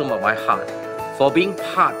the bottom of my heart for being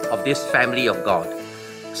part of this family of God,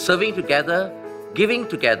 serving together, giving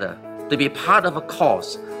together, to be part of a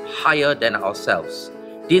cause higher than ourselves.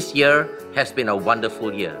 This year has been a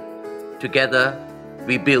wonderful year. Together,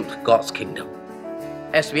 we built God's kingdom.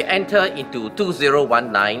 As we enter into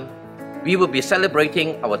 2019, we will be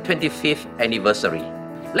celebrating our 25th anniversary.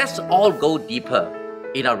 Let's all go deeper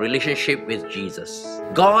in our relationship with Jesus.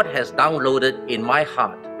 God has downloaded in my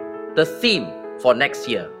heart the theme for next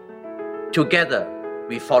year. Together,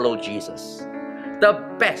 we follow Jesus. The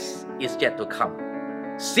best is yet to come.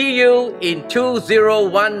 See you in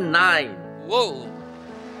 2019. Whoa.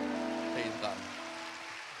 Praise God.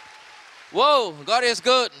 Whoa, God is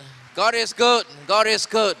good. God is good. God is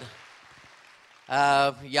good.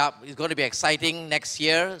 Yeah, it's going to be exciting next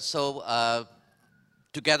year. So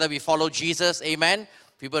together we follow Jesus. Amen.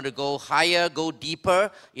 We're going to go higher, go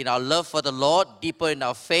deeper in our love for the Lord, deeper in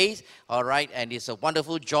our faith. All right, and it's a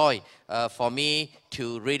wonderful joy for me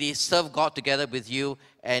to really serve God together with you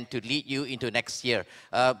and to lead you into next year.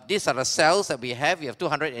 These are the cells that we have. We have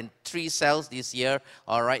 203 cells this year.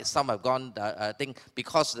 All right, some have gone, I think,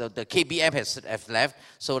 because the KBM have left,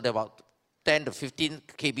 so there are about 10 to 15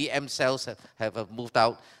 KBM cells have moved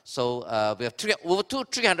out. So we have over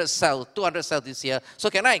 300 cells, 200 cells this year. So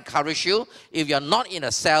can I encourage you, if you're not in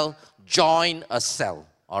a cell, join a cell,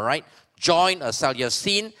 all right? Join a cell. You've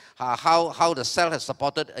seen how the cell has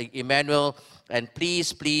supported Emmanuel, and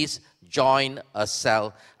please join a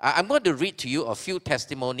cell. I'm going to read to you a few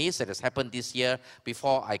testimonies that has happened this year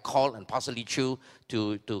before I call on Pastor Lee Chu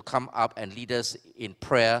to come up and lead us in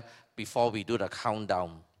prayer before we do the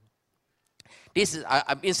countdown. This is,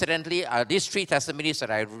 incidentally, these three testimonies that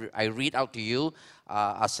I read out to you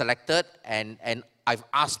are selected, and I've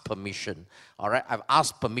asked permission. All right, I've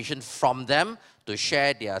asked permission from them to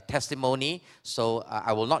share their testimony. So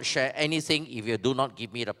I will not share anything if you do not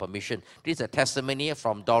give me the permission. This is a testimony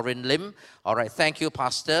from Doreen Lim. All right, thank you,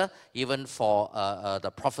 Pastor, even for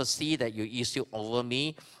the prophecy that you issued over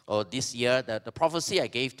me this year. The prophecy I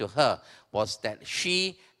gave to her was that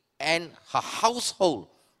she and her household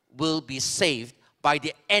will be saved by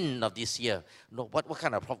the end of this year. No, what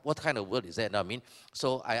kind of word is that? I mean,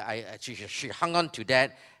 so she hung on to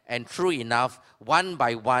that, and true enough, one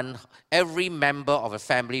by one, every member of a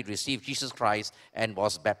family received Jesus Christ and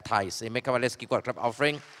was baptized. Amen. Come on, let's give God a clap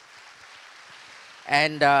offering.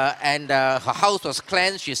 Her house was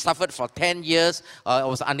cleansed. She suffered for 10 years,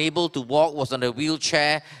 was unable to walk, was on a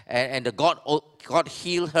wheelchair, and God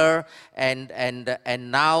healed her,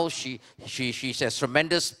 and now she has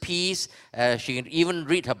tremendous peace. She can even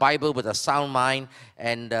read her Bible with a sound mind,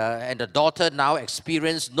 and the daughter now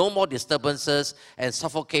experienced no more disturbances and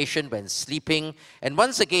suffocation when sleeping. And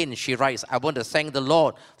once again, she writes, "I want to thank the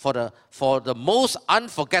Lord for the most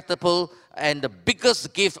unforgettable and the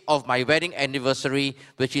biggest gift of my wedding anniversary,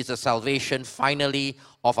 which is the salvation finally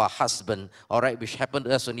of her husband," all right, which happened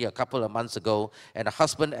to us only a couple of months ago. And the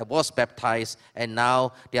husband was baptized, and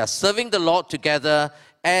now they are serving the Lord together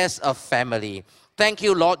as a family. Thank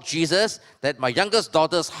you, Lord Jesus, that my youngest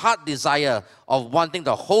daughter's heart desire of wanting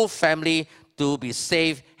the whole family to be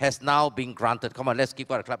saved has now been granted. Come on, let's give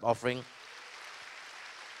God a clap offering.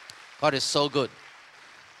 God is so good.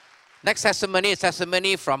 Next testimony is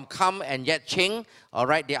testimony from Kam and Yet Ching. All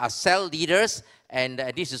right, they are cell leaders, and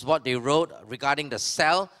this is what they wrote regarding the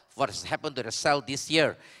cell, what has happened to the cell this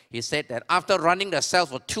year. He said that after running the cell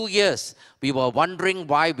for 2 years, we were wondering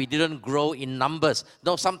why we didn't grow in numbers.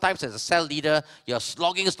 No, sometimes as a cell leader, you're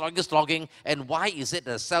slogging, and why is it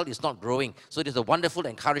the cell is not growing? So it is a wonderful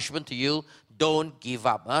encouragement to you. Don't give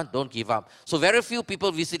up. Don't give up. So very few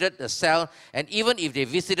people visited the cell, and even if they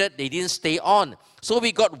visited, they didn't stay on. So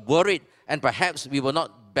we got worried, and perhaps we were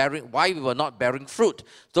not bearing fruit.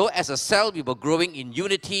 So as a cell, we were growing in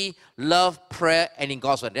unity, love, prayer, and in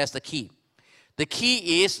God's word. That's the key. The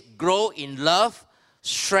key is grow in love,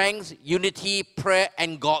 strength, unity, prayer,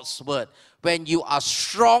 and God's word. When you are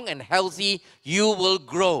strong and healthy, you will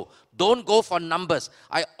grow. Don't go for numbers.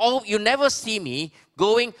 You never see me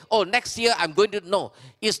going, "Oh, next year I'm going to..." No,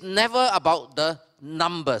 it's never about the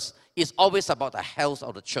numbers. It's always about the health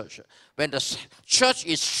of the church. When the church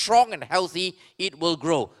is strong and healthy, it will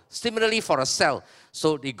grow. Similarly for a cell.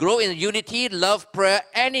 So they grow in unity, love, prayer,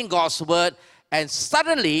 and in God's word. And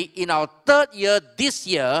suddenly, in our 3rd year, this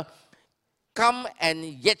year, Kam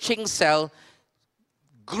and Yetching cell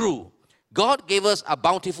grew. God gave us a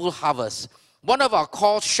bountiful harvest. One of our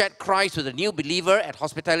calls shared Christ with a new believer at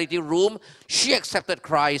hospitality room. She accepted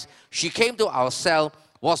Christ. She came to our cell,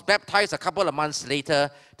 was baptized a couple of months later.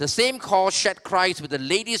 The same call shared Christ with the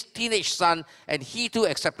lady's teenage son, and he too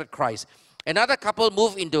accepted Christ. Another couple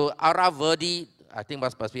moved into Araverdi, I think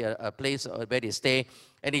must be a place where they stay,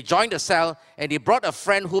 and he joined the cell, and he brought a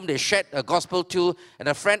friend whom they shared the gospel to, and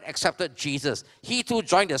the friend accepted Jesus. He too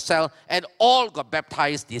joined the cell, and all got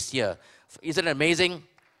baptized this year. Isn't it amazing?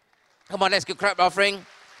 Come on, let's give clap offering.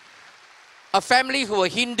 A family who were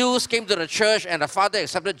Hindus came to the church, and the father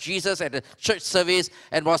accepted Jesus at the church service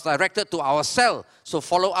and was directed to our cell. So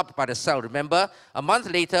follow up by the cell. Remember, a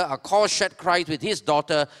month later, a call shared Christ with his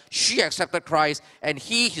daughter. She accepted Christ, and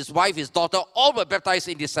he, his wife, his daughter, all were baptized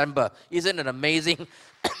in December. Isn't it amazing?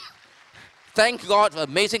 Thank God for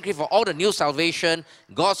amazing gift for all the new salvation,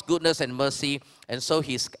 God's goodness and mercy. And so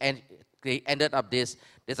they ended up this.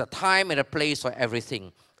 There's a time and a place for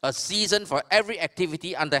everything. A season for every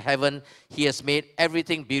activity under heaven. He has made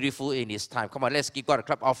everything beautiful in His time. Come on, let's give God a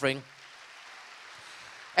clap offering.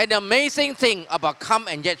 And the amazing thing about Kam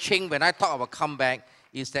and Yet Ching, when I talk about comeback,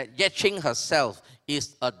 is that Yet Ching herself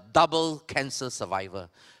is a double cancer survivor.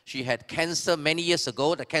 She had cancer many years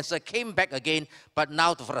ago. The cancer came back again, but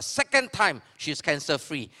now for the 2nd time, she's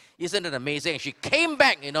cancer-free. Isn't it amazing? She came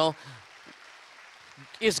back,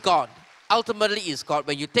 It's God. Ultimately, it's God.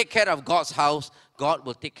 When you take care of God's house, God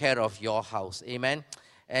will take care of your house. Amen.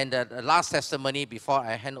 And the last testimony before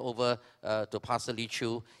I hand over to Pastor Lee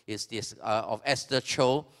Chu is this of Esther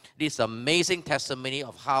Cho. This amazing testimony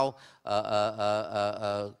of how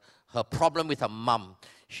her problem with her mom.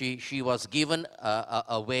 She was given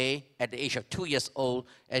away at the age of 2 years old,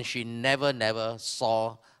 and she never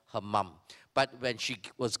saw her mom. But when she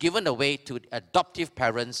was given away to adoptive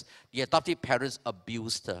parents, the adoptive parents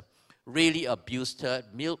abused her. Really abused her,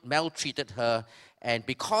 maltreated her, and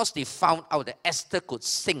because they found out that Esther could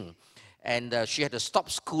sing, and she had to stop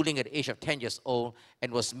schooling at the age of 10 years old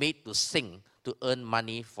and was made to sing to earn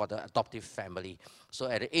money for the adoptive family. So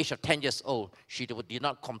at the age of 10 years old, she did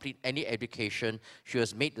not complete any education. She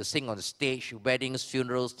was made to sing on the stage, weddings,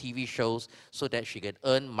 funerals, TV shows, so that she could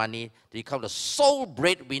earn money to become the sole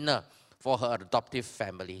breadwinner for her adoptive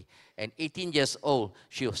family. And 18 years old,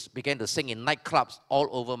 she began to sing in nightclubs all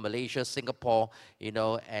over Malaysia, Singapore,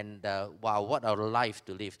 and wow, what a life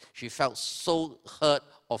to live. She felt so hurt,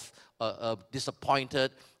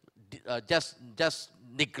 disappointed, just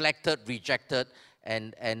neglected, rejected,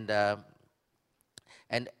 and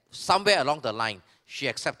somewhere along the line, she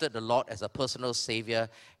accepted the Lord as a personal savior,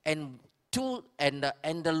 and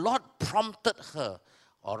the Lord prompted her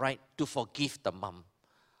all right, to forgive the mom.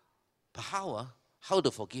 But how? How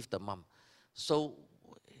to forgive the mom? So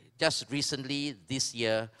just recently, this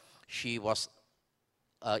year, she was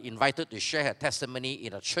invited to share her testimony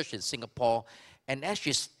in a church in Singapore. And as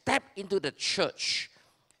she stepped into the church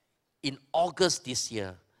in August this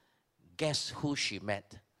year, guess who she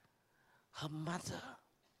met? Her mother.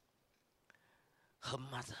 Her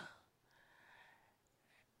mother.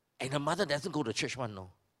 And her mother doesn't go to church one,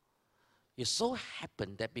 no. It so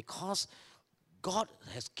happened that because God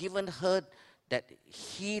has given her that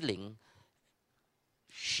healing,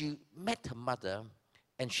 she met her mother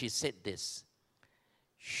and she said this.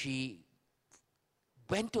 She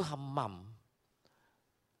went to her mom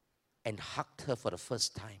and hugged her for the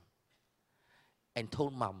first time and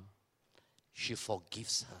told mom she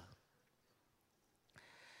forgives her.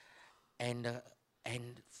 And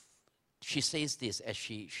she says this as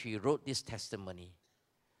she wrote this testimony.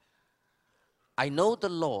 I know the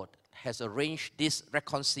Lord has arranged this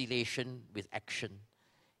reconciliation with action.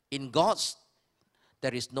 In God's,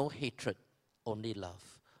 there is no hatred, only love.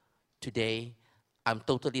 Today, I'm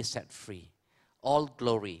totally set free. All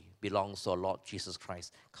glory belongs to our Lord Jesus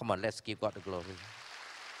Christ. Come on, let's give God the glory.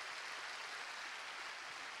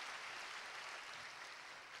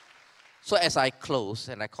 So as I close,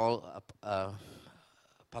 and I call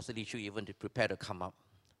Pastor Lee Chu even to prepare to come up,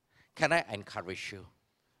 can I encourage you?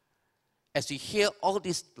 As you hear all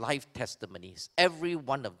these life testimonies, every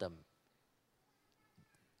one of them,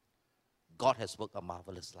 God has worked a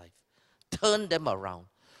marvelous life. Turn them around.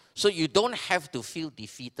 So you don't have to feel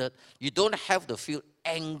defeated. You don't have to feel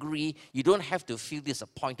angry. You don't have to feel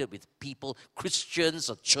disappointed with people, Christians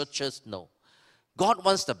or churches. No. God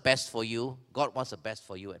wants the best for you. God wants the best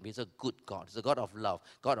for you. And He's a good God. He's a God of love,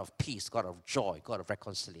 God of peace, God of joy, God of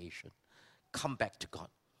reconciliation. Come back to God.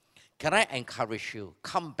 Can I encourage you?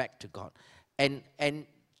 Come back to God. And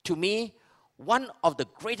to me, one of the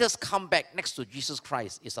greatest comeback next to Jesus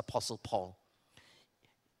Christ is Apostle Paul.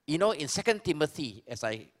 You know, in 2 Timothy, as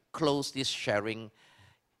I close this sharing,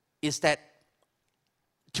 is that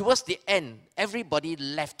towards the end, everybody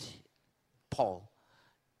left Paul.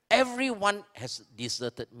 Everyone has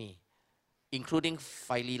deserted me, including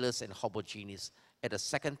Philetus and Hermogenes, at the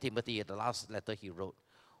 2 Timothy, at the last letter he wrote.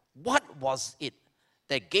 What was it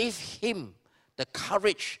that gave him the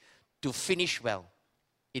courage to finish well?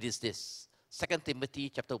 It is this. 2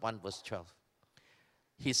 Timothy chapter 1, verse 12.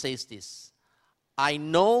 He says this, I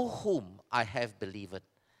know whom I have believed,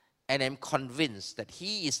 and am convinced that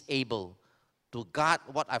he is able to guard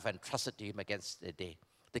what I've entrusted to him against the day.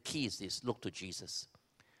 The key is this, look to Jesus.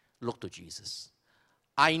 Look to Jesus.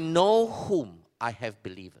 I know whom I have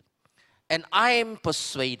believed, and I am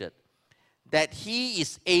persuaded that he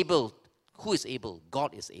is able. Who is able?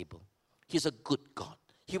 God is able. He's a good God.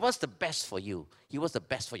 He wants the best for you. He wants the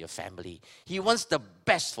best for your family. He wants the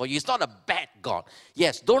best for you. He's not a bad God.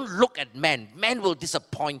 Yes, don't look at man. Man will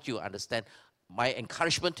disappoint you, understand? My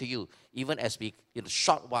encouragement to you, even as we, in a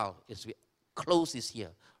short while, as we close this year,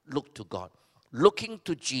 look to God. Looking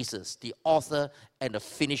to Jesus, the author and the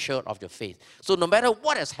finisher of your faith. So no matter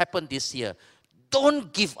what has happened this year,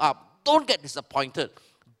 don't give up. Don't get disappointed.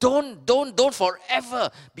 Don't forever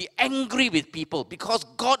be angry with people, because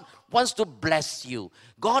God wants to bless you.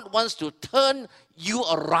 God wants to turn you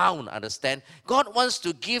around, understand? God wants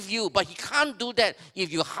to give you, but He can't do that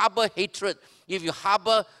if you harbor hatred, if you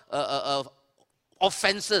harbor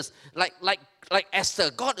offenses, like Esther.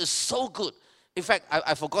 God is so good. In fact,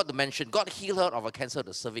 I forgot to mention, God healed her of a cancer of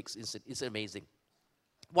the cervix. It's amazing.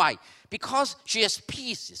 Why? Because she has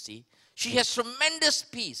peace, you see. She has tremendous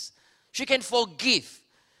peace. She can forgive.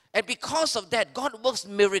 And because of that, God works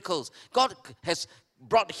miracles. God has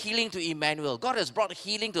brought healing to Emmanuel. God has brought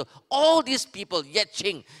healing to all these people. Yet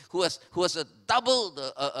Ching, who was a double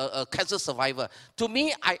cancer survivor. To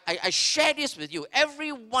me, I share this with you.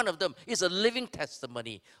 Every one of them is a living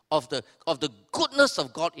testimony of the goodness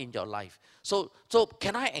of God in your life. So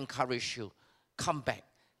can I encourage you? Come back.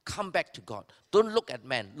 Come back to God. Don't look at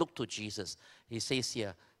man. Look to Jesus. He says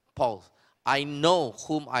here, Paul, I know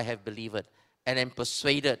whom I have believed, and am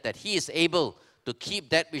persuaded that he is able to keep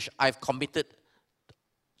that which I've committed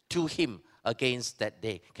to him against that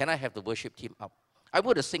day. Can I have the worship team up? I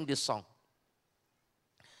want to sing this song.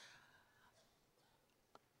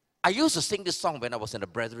 I used to sing this song when I was in a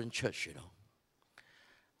Brethren church, you know.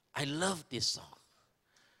 I love this song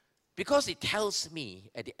because it tells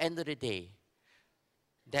me at the end of the day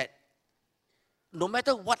that no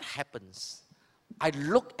matter what happens, I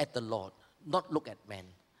look at the Lord, not look at man.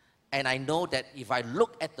 And I know that if I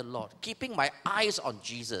look at the Lord, keeping my eyes on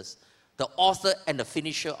Jesus, the author and the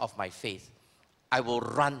finisher of my faith, I will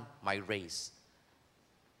run my race.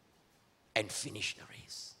 and finish the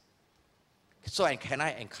race. So, and can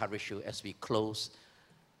I encourage you as we close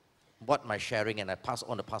what my sharing, and I pass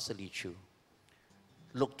on to Pastor Lee Chu,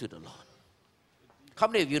 look to the Lord. How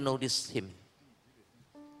many of you know this hymn?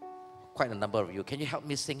 Quite a number of you. Can you help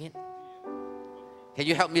me sing it? Can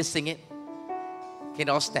you help me sing it? Can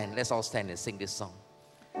you all stand? Let's all stand and sing this song.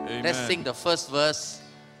 Amen. Let's sing the first verse,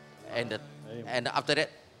 and after that,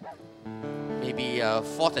 maybe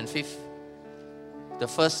fourth and fifth. The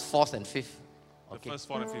first, fourth, and fifth. Okay. The first,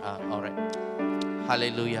 fourth, and fifth. All right.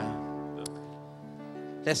 Hallelujah.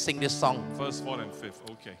 Let's sing this song. First, fourth, and fifth.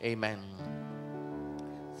 Okay. Amen.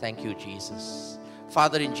 Thank you, Jesus.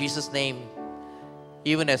 Father, in Jesus' name,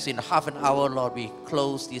 even as in half an hour, Lord, we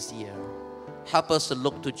close this year, help us to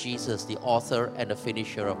look to Jesus, the author and the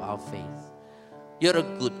finisher of our faith. You're a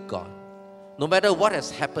good God. No matter what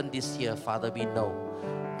has happened this year, Father, we know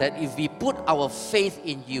that if we put our faith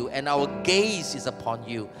in you and our gaze is upon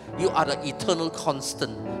you, you are the eternal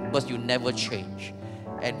constant, but you never change.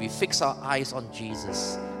 And we fix our eyes on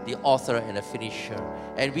Jesus, the author and the finisher.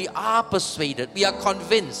 And we are persuaded, we are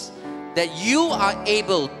convinced that you are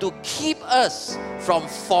able to keep us from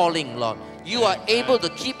falling, Lord. You are able to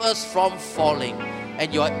keep us from falling.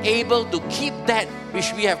 And you are able to keep that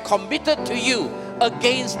which we have committed to you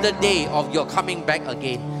against the day of your coming back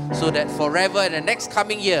again. So that forever in the next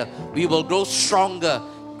coming year, we will grow stronger,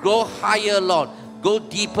 grow higher, Lord, go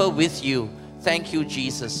deeper with you. Thank you,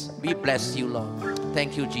 Jesus. We bless you, Lord.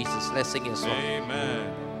 Thank you, Jesus. Let's sing a song.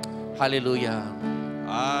 Amen. Hallelujah.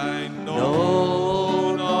 I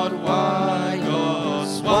know not why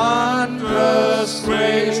God's wondrous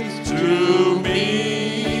grace to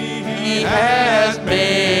me He has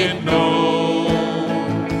made known.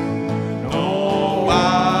 Know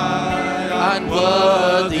why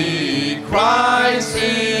unworthy Christ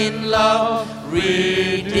in love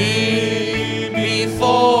redeemed me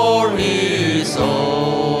for His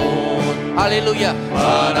own. Hallelujah.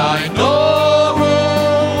 But I know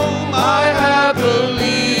whom I have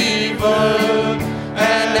believed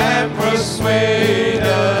and am persuaded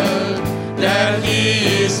that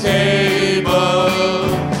He is able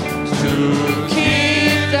to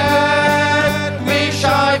keep that which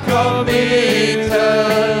I committed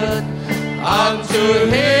unto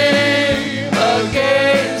Him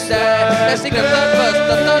against that. Let's sing the third verse.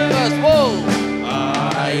 The third verse. Whoa. I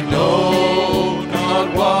know not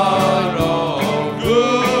what all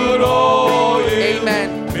good or ill Amen.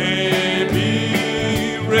 may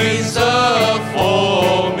be reserved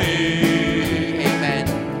for me. Amen.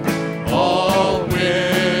 All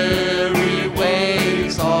weary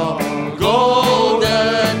ways of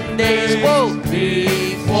golden days Whoa.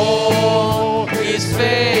 before His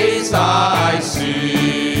face I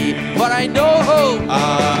see. But I know who.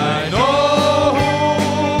 I know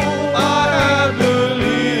whom I have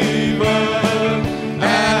believed and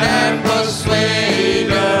am persuaded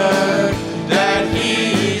that He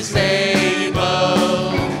is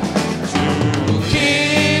able to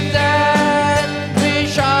keep that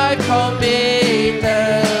which I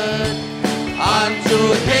committed unto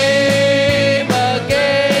Him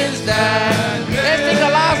against that. Let's sing the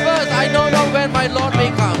last verse. I know not when my Lord may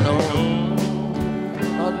come. No.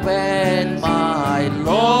 Not when my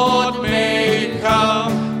Lord may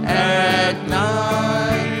come at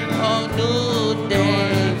night or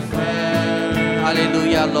noonday fair.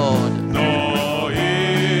 Hallelujah, Lord. nor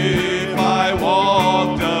if I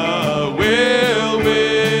walk the will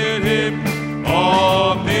with Him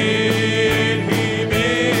or meet Him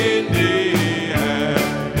in the air.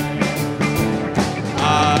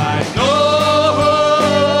 I know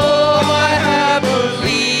whom I have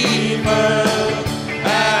believed and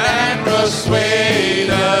am persuaded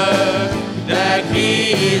that He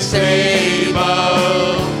is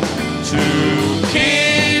able to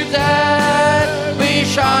keep that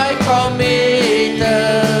which I committed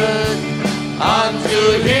unto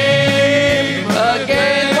Him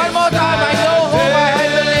again. One more time. I know whom I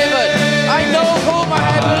have believed. I know whom I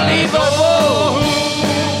have believed. Whoa.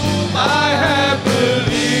 I have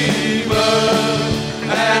believed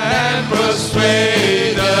and am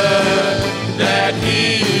persuaded that He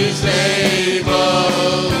is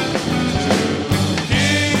able to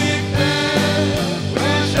keep that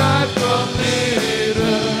which I've committed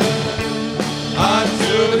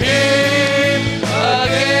unto Him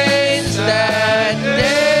against that day.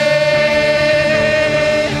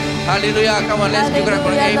 Hallelujah. Come on, let's give it up for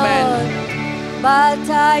Hallelujah, amen. Lord. But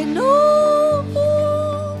I know.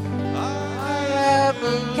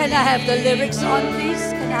 Can I have the lyrics on, please?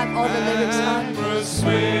 Can I have all the lyrics on?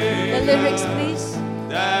 The lyrics, please.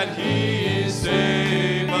 That He is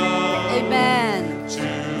able Amen.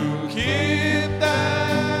 to keep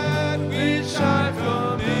that which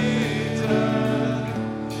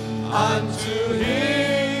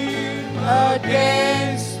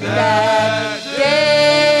against that day.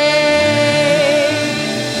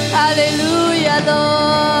 Hallelujah,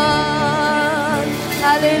 Lord.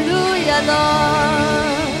 Hallelujah, Lord.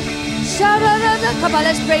 Come on,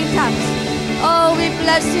 let's pray in tongues. Oh, we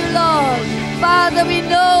bless you, Lord. Father, we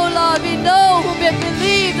know, Lord, we know whom we have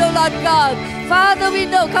believed, oh Lord God. Father, we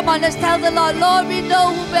know. Come on, let's tell the Lord, Lord, we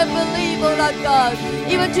know whom we have believed, oh Lord God.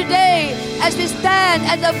 Even today, as we stand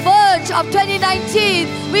at the verge of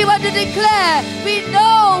 2019, we want to declare, we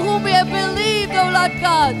know whom we have believed, oh Lord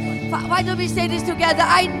God. Why don't we say this together?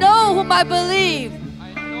 I know whom I believe.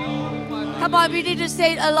 Come on, we need to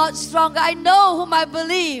say it a lot stronger. I know whom I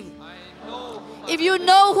believe. If you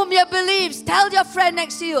know whom you believe, tell your friend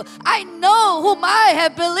next to you, I know whom I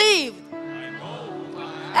have believed.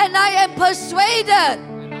 And I am persuaded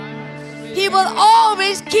He will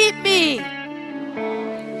always keep me.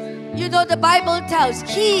 You know the Bible tells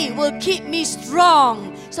He will keep me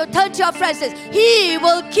strong. So turn to your friend and say, He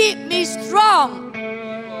will keep me strong.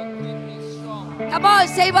 Come on,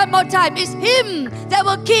 say one more time. It's Him that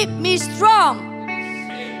will keep me strong.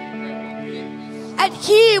 And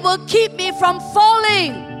He will keep me from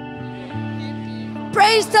falling.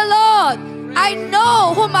 Praise the Lord. I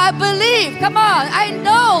know whom I believe. Come on, I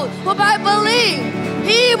know whom I believe.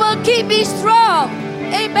 He will keep me strong.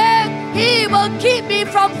 Amen. He will keep me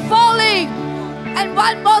from falling. And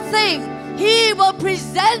one more thing. He will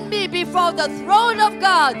present me before the throne of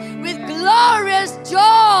God with glorious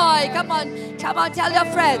joy. Come on, tell your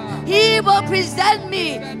friend. He will present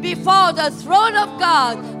me before the throne of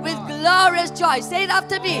God with glorious joy. Say it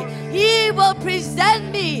after me. He will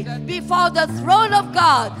present me before the throne of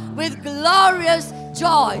God with glorious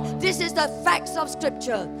joy. This is the facts of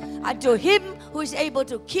Scripture. And to Him who is able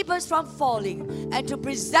to keep us from falling and to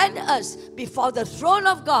present us before the throne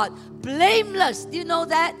of God blameless. Do you know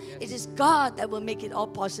that? It is God that will make it all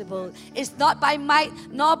possible. It's not by might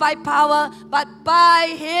nor by power, but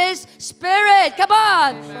by His Spirit. Come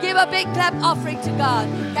on, give a big clap offering to God.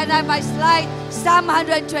 Can I have my slide? Psalm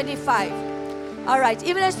 125. All right,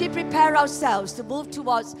 even as we prepare ourselves to move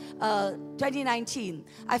towards 2019,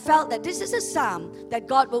 I felt that this is a psalm that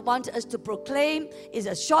God will want us to proclaim. It's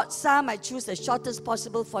a short psalm. I choose the shortest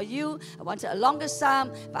possible for you. I wanted a longer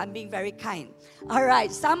psalm, but I'm being very kind. All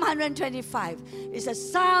right, Psalm 125 is a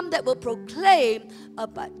psalm that will proclaim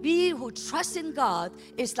about we who trust in God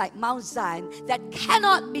is like Mount Zion that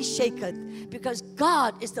cannot be shaken because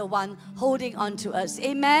God is the one holding on to us.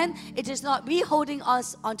 Amen? It is not we holding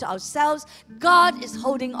us onto ourselves. God is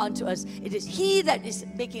holding on to us. It is He that is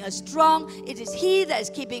making us strong. It is He that is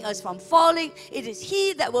keeping us from falling. It is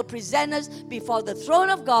He that will present us before the throne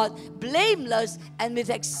of God blameless and with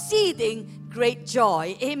exceeding great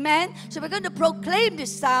joy. Amen. So we're going to proclaim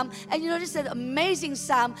this psalm, and you know this is an amazing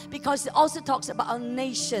psalm because it also talks about our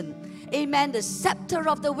nation. Amen. The scepter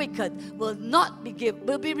of the wicked will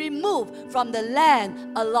be removed from the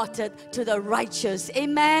land allotted to the righteous.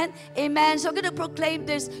 Amen. Amen. So I'm going to proclaim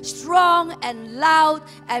this strong and loud,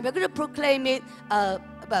 and we're going to proclaim it.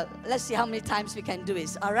 Well, let's see how many times we can do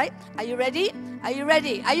this. All right. Are you ready? Are you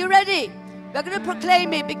ready? Are you ready? We're going to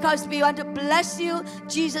proclaim it because we want to bless you.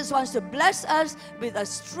 Jesus wants to bless us with the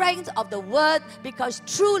strength of the word because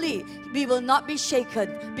truly we will not be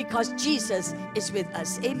shaken because Jesus is with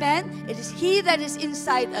us. Amen. It is He that is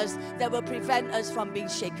inside us that will prevent us from being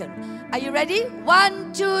shaken. Are you ready?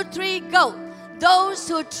 1, 2, 3, go. Those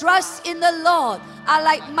who trust in the Lord are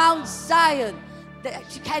like Mount Zion that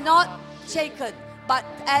cannot shaken, but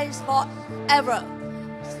as forever.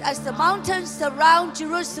 As the mountains surround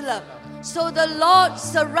Jerusalem, so the Lord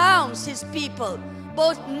surrounds His people,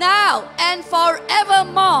 both now and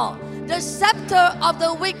forevermore. The scepter of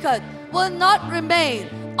the wicked will not remain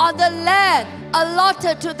on the land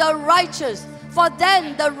allotted to the righteous, for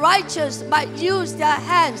then the righteous might use their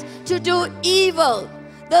hands to do evil.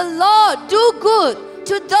 The Lord do good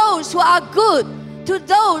to those who are good, to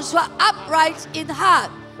those who are upright in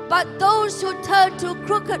heart. But those who turn to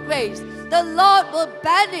crooked ways, the Lord will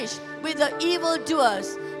banish with the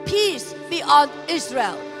evildoers. Peace be on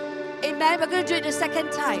Israel. Amen. We're going to do it the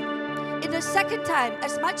second time. In the second time,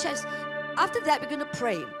 as much as after that we're going to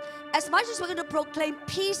pray. As much as we're going to proclaim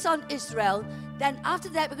peace on Israel, then after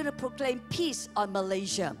that we're going to proclaim peace on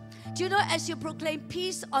Malaysia. Do you know as you proclaim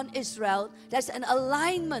peace on Israel, there's an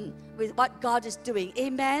alignment with what God is doing.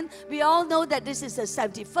 Amen. We all know that this is the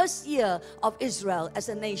 71st year of Israel as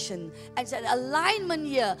a nation. And it's an alignment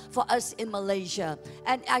year for us in Malaysia.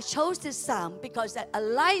 And I chose this psalm because that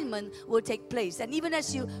alignment will take place. And even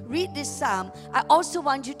as you read this psalm, I also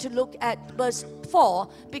want you to look at verse 4,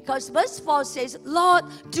 because verse 4 says, Lord,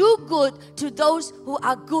 do good to those who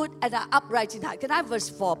are good and are upright in heart. Can I have verse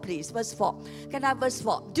 4, please? Verse 4. Can I have verse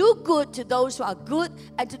 4? Do good to those who are good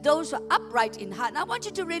and to those who are upright in heart. Now I want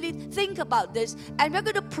you to really think about this, and we're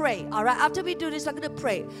going to pray. All right, after we do this, we're going to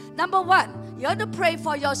pray. Number one, you're going to pray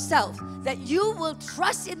for yourself, that you will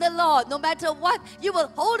trust in the Lord no matter what. You will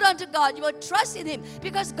hold on to God. You will trust in Him,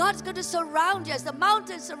 because God's going to surround you as the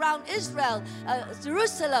mountains surround Israel,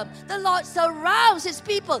 Jerusalem. The Lord surrounds His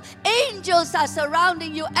people. Angels are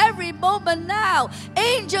surrounding you every moment now.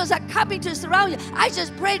 Angels are coming to surround you. I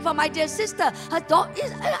just prayed for my dear sister. Her daughter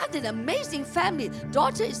had an amazing family.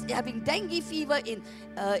 Daughter is having dengue fever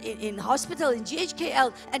in hospital in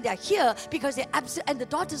GHKL, and they're here because they're absent. And the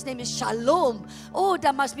daughter's name is Shalom. Oh,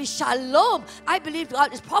 there must be Shalom. I believe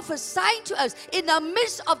God is prophesying to us in the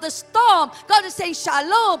midst of the storm. God is saying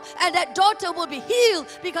Shalom, and that daughter will be healed,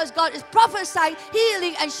 because God is prophesying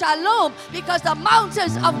healing and Shalom, because the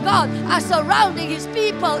mountains of God are surrounding His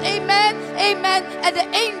people. Amen. Amen. And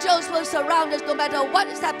the angels will surround us no matter what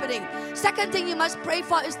is happening. Second thing you must pray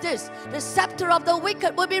for is this: the scepter of the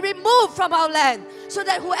wicked will be removed from our land, so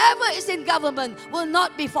that whoever is in government will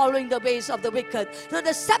not be following the ways of the wicked. So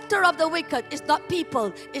the scepter of the wicked is not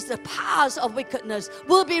people, it's the powers of wickedness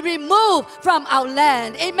will be removed from our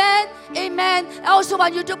land. Amen. Amen. I also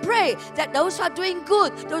want you to pray that those who are doing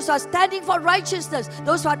good, those who are standing for righteousness,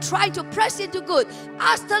 those who are trying to press into good,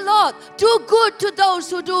 ask the Lord, do good to those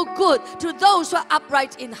who do good, to those who are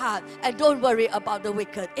upright in heart, and don't worry about the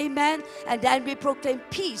wicked. Amen. And then we proclaim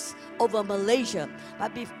peace over Malaysia.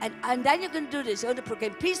 And then you're going to do this. You're going to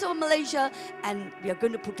proclaim peace over Malaysia, and we are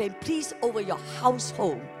going to proclaim peace over your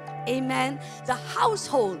household. Amen. The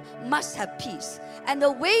household must have peace. And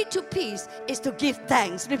the way to peace is to give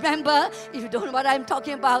thanks. Remember, if you don't know what I'm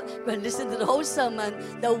talking about, go and listen to the whole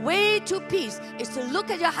sermon. The way to peace is to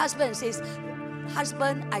look at your husband and say,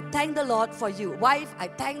 husband, I thank the Lord for you. Wife, I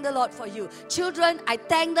thank the Lord for you. Children, I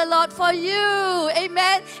thank the Lord for you.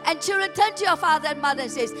 Amen. And children, turn to your father and mother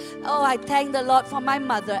and says, oh, I thank the Lord for my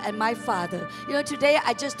mother and my father. You know, today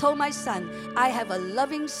I just told my son, I have a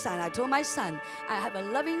loving son. I told my son, I have a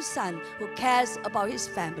loving son who cares about his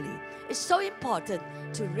family. It's so important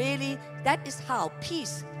to really, that is how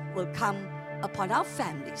peace will come upon our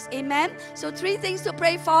families. Amen. So 3 things to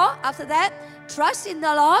pray for. After that, trust in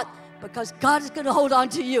the Lord, because God is going to hold on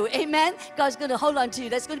to you. Amen. God's going to hold on to you.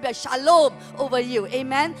 There's going to be a shalom over you.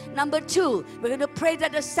 Amen. Number 2, we're going to pray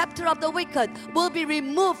that the scepter of the wicked will be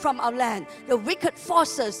removed from our land. The wicked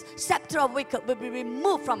forces, scepter of wicked, will be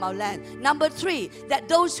removed from our land. Number 3, that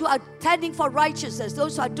those who are standing for righteousness,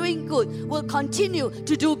 those who are doing good, will continue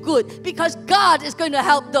to do good, because God is going to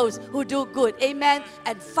help those who do good. Amen.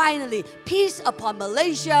 And finally, peace upon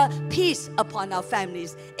Malaysia, peace upon our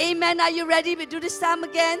families. Amen. Are you ready? We do this psalm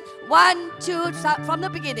again. 1, 2, from the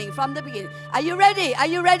beginning, Are you ready? Are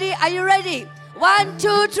you ready? Are you ready? 1,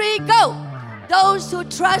 2, 3, go. Those who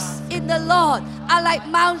trust in the Lord are like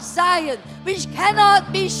Mount Zion, which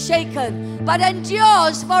cannot be shaken, but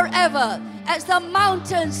endures forever. As the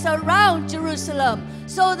mountains surround Jerusalem,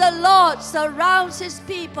 so the Lord surrounds His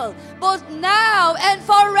people, both now and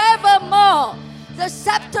forevermore. The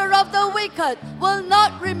scepter of the wicked will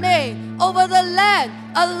not remain over the land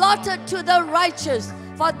allotted to the righteous,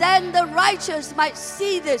 for then the righteous might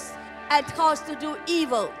see this and cause to do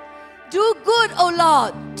evil. Do good, O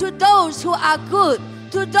Lord, to those who are good,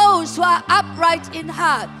 to those who are upright in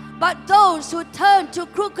heart. But those who turn to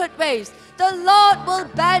crooked ways, the Lord will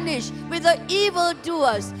banish with the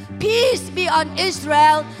evildoers. Peace be on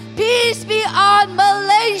Israel. Peace be on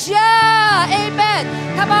Malaysia. Amen.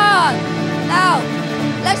 Come on. Now,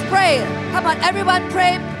 let's pray. Come on, everyone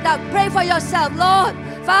pray. Now, pray for yourself. Lord,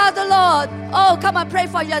 Father, Lord, oh, come on, pray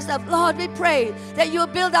for yourself. Lord, we pray that you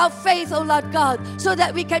build our faith, oh Lord God, so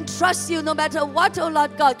that we can trust you no matter what, oh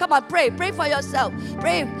Lord God. Come on, pray for yourself.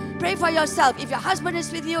 Pray for yourself. If your husband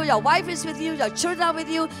is with you, your wife is with you, your children are with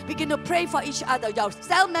you, begin to pray for each other. Your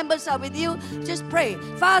cell members are with you. Just pray.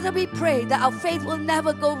 Father, we pray that our faith will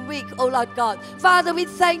never go weak, oh Lord God. Father, we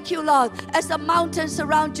thank you, Lord, as the mountains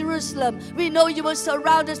surround Jerusalem. We know you will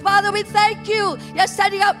surround us. Father, we thank you. You're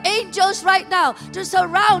sending out angels right now to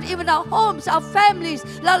surround even our homes, our families,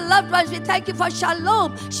 our loved ones. We thank you for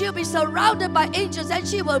Shalom. She'll be surrounded by angels and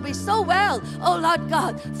she will be so well, oh Lord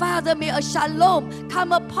God. Father, may a Shalom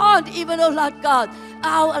come upon even, oh Lord God,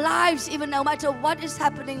 our lives, even no matter what is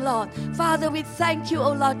happening, Lord. Father, we thank you,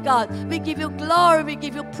 oh Lord God. We give you glory, we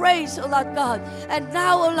give you praise, oh Lord God. And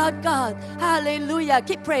now, oh Lord God, hallelujah.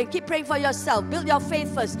 Keep praying for yourself. Build your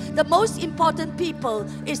faith first. The most important people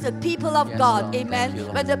is the people of God. Lord. Amen. You,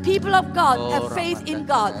 When the people of God Oh, have faith in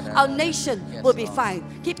God, our nation will be Lord. fine.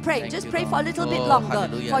 Keep praying. Thank Just you, pray for a little bit Oh, longer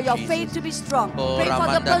hallelujah, for your Jesus. faith to be strong. Oh, Pray for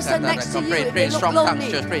the Ramanda person Kata, next to pray- you. pray They look strong tongues,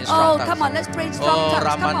 lonely. just pray in strong Oh, tongues. come on, let's pray in strong Oh, tongues.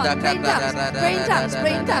 Come on, Ramanda pray in Kata, tongues. Pray in tongues.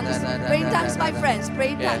 Pray in tongues. Pray in tongues, my friends. Pray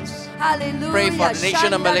in tongues. Yes. Hallelujah. Pray for the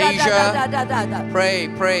nation of Malaysia. Pray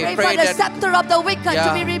Pray for the that. scepter of the wicked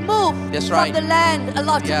to be removed That's from right. the land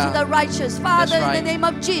allotted Yeah. to the righteous. Father, That's in the right. name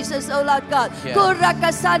of Jesus, oh Lord God. Yeah.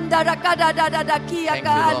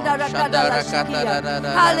 Thank you, Lord.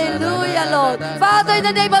 Hallelujah, Lord. Father, in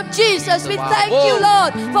the name of Jesus, we Wow. thank Whoa. you,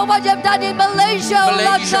 Lord, for what you have done in Malaysia, oh Lord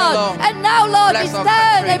Malaysia, God. Lord. And now, Lord, we Bless our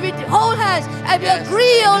stand country. and we hold hands and we Yes.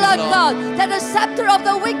 agree, oh Thank Lord you, God, Lord. that the scepter of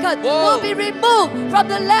the wicked Whoa. will be removed from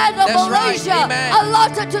the land of That's right. Malaysia, Amen.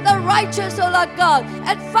 allotted to the righteous, oh Lord God.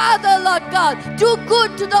 And Father, Lord God, do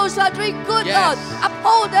good to those who are doing good, Yes. Lord.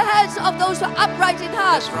 Uphold the hands of those who are upright in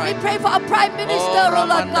heart. That's right. We pray for our Prime Minister, oh Lord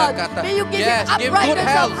Ramanda God. Kata. May you give Yes, him give good uprightness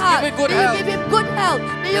health. of heart. Give him good May you health. give him good health.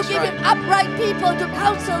 May you That's give right. him upright people to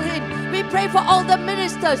counsel him. We pray for all the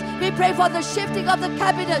ministers. We pray for the shifting of the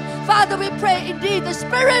cabinet. Father, we pray indeed the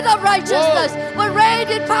spirit of righteousness will reign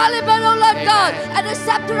in Parliament, oh Lord Amen. God. And the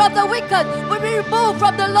scepter of the wicked will be removed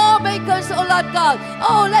from the lawmakers, oh Lord God.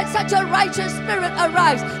 Oh, let such a righteous spirit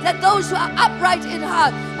arise, that those who are upright in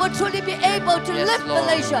heart will truly be able to Yes, lift Lord.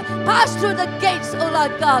 Malaysia, pass through the gates, oh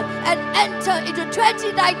Lord God, and enter into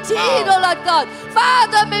 2019, Wow. oh Lord God.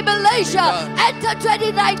 Father, may Malaysia God. enter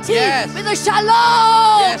 2019 Yes. with a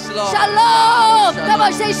shalom. Yes, Lord. Shalom. Shalom. Come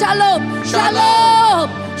on, say shalom. Shalom.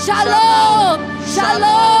 Shalom.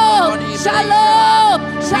 Shalom. Shalom. Shalom.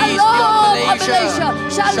 Peace Shalom on on Malaysia. Malaysia. Shalom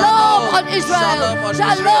Shalom. on Israel. Shalom on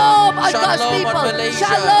Shalom Israel. on God's Shalom on people. Malaysia.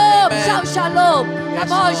 Shalom. Amen. Shout shalom. Yes,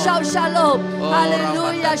 Come on, Lord. shout shalom. Oh,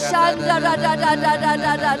 Hallelujah. Ramanda Shanda da da da da da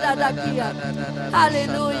da da da da Kata. kia.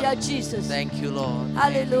 Hallelujah, Jesus. Thank you, Lord.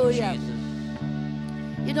 Hallelujah. Thank you,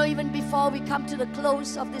 Jesus. You know, even before we come to the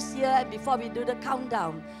close of this year and before we do the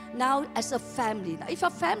countdown, now as a family, now if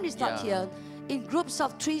your family is not Yeah. here, in groups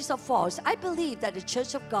of 3 or 4, I believe that the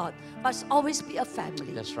Church of God must always be a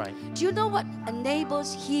family. That's right. Do you know what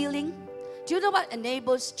enables healing? Do you know what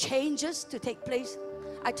enables changes to take place?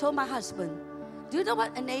 I told my husband, do you know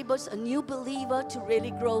what enables a new believer to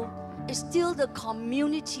really grow? It's still the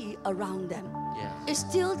community around them. Yes. It's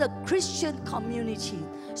still the Christian community.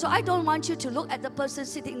 So I don't want you to look at the person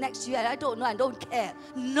sitting next to you and I don't know, I don't care.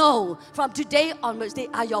 No, from today onwards, they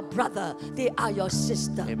are your brother, they are your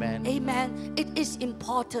sister. Amen. Amen. It is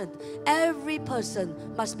important. Every person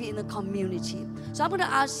must be in a community. So I'm going to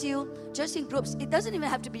ask you, just in groups, it doesn't even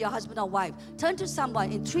have to be your husband or wife. Turn to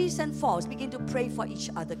someone in 3s and 4s, begin to pray for each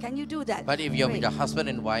other. Can you do that? But if you're Pray. with your husband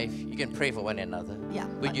and wife, you can pray for one another. Yeah.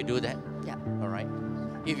 Would you do that? Yeah. All right.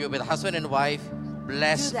 If you're with husband and wife,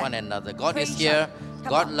 bless Do that. one another. God Pray is each here. other. Come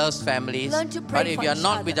God on. loves families. Learn to pray but if for you're each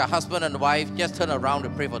not with other. your husband and wife, just turn around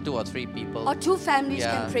and pray for 2 or 3 people. Or 2 families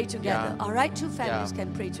Yeah, can pray together. yeah. All right, 2 families Yeah.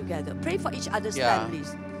 can pray together. Pray for each other's Yeah.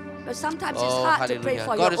 families. But sometimes it's Oh, hard to pray hallelujah.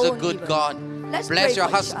 for God your is own a good even. God. Let's Bless pray your for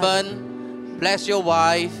each other. husband. Bless your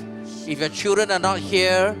wife. If your children are not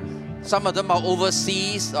here, some of them are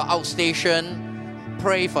overseas or outstation,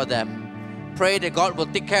 pray for them. Pray that God will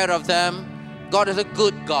take care of them. God is a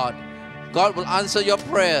good God. God will answer your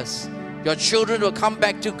prayers. Your children will come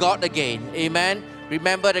back to God again. Amen.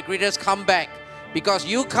 Remember, the greatest comeback. Because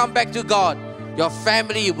you come back to God, your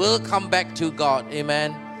family will come back to God.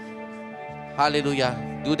 Amen. Hallelujah.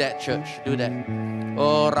 Do that, church. Do that.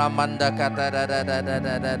 Oh, Ramanda Kata da da da da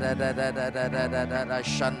da da da da da da da da da da da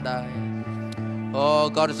Shanda. Oh,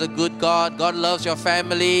 God is a good God. God loves your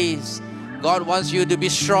families. God wants you to be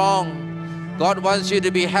strong. God wants you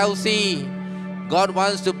to be healthy. God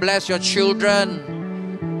wants to bless your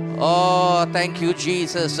children. Oh, thank you,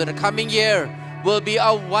 Jesus. So the coming year will be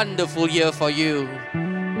a wonderful year for you.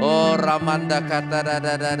 Oh, Ramanda Kata da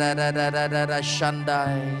da da da da da da da da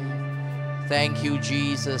Shandai. Thank you,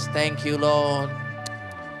 Jesus. Thank you, Lord.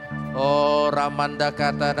 Oh, Ramanda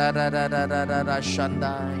Kata da da da da da da da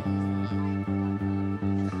Shandai.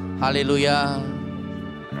 Hallelujah.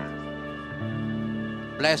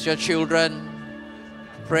 Bless your children.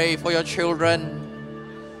 Pray for your children.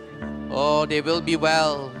 Oh, they will be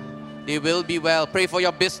well. They will be well. Pray for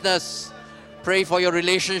your business. Pray for your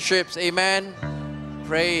relationships. Amen.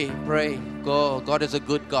 Pray, pray. God is a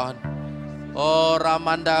good God. Oh,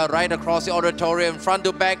 Ramanda, right across the auditorium, front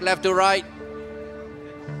to back, left to right.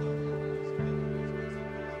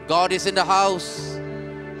 God is in the house.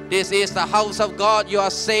 This is the house of God. You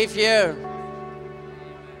are safe here.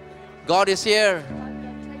 God is here.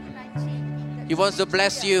 He wants to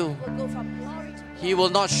bless you. He will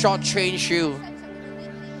not shortchange you.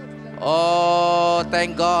 Oh,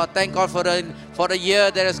 thank God. Thank God for the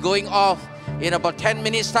year that is going off in about 10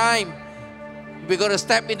 minutes time. We're going to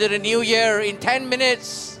step into the new year in 10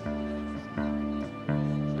 minutes.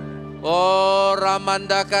 Oh,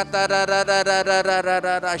 Ramanda Kata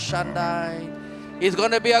Shandai. It's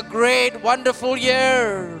going to be a great, wonderful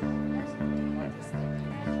year.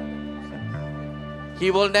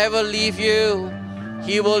 He will never leave you.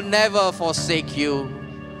 He will never forsake you.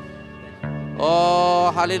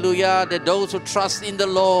 Oh, hallelujah. That those who trust in the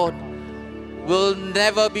Lord will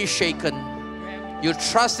never be shaken. You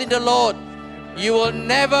trust in the Lord, you will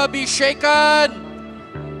never be shaken.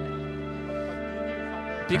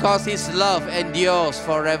 Because His love endures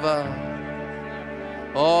forever.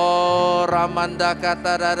 Oh, Ramanda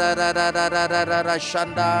Kata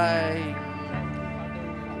Shandai.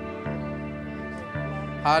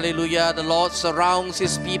 Hallelujah. The Lord surrounds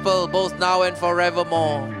His people both now and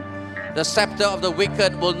forevermore. The scepter of the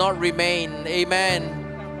wicked will not remain. Amen.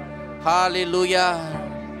 Hallelujah.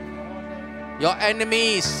 Your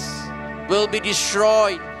enemies will be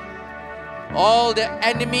destroyed. All the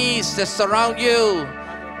enemies that surround you,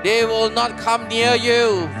 they will not come near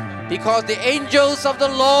you, because the angels of the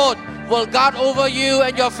Lord will guard over you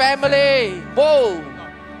and your family. Whoa!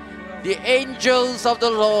 The angels of the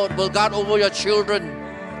Lord will guard over your children.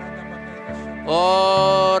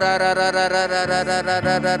 Oh,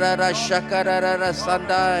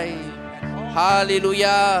 Sandai.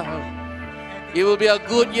 Hallelujah. It will be a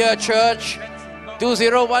good year, church.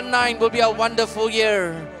 2019 will be a wonderful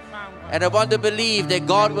year. And I want to believe that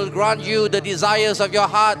God will grant you the desires of your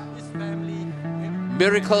heart.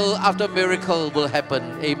 Miracle after miracle will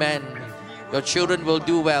happen. Amen. Your children will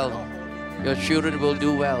do well. Your children will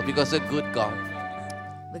do well because of good God.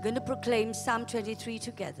 We're going to proclaim Psalm 23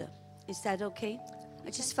 together. Is that okay? I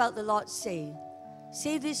just felt the Lord say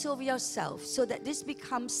this over yourself so that this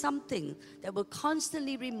becomes something that will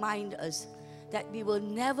constantly remind us that we will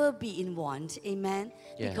never be in want. Amen.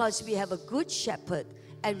 Yes. Because we have a good shepherd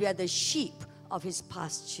and we are the sheep of His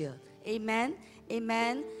pasture. Amen.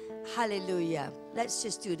 Amen. Hallelujah. Let's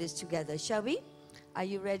just do this together, shall we? Are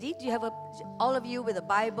you ready? Do you have all of you with a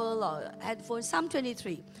Bible or headphone? Psalm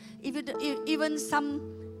 23. Even some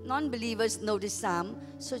non-believers know this psalm.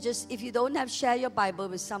 So just, if you don't have, share your Bible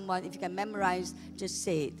with someone. If you can memorize, just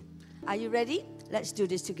say it. Are you ready? Let's do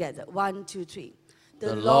this together. 1, 2, 3.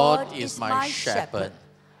 The Lord is my shepherd.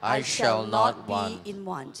 I shall not want. Be in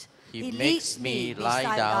want. He makes me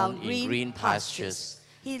lie down in green pastures.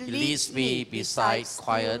 He leads me beside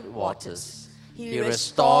quiet waters. He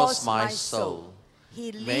restores my soul.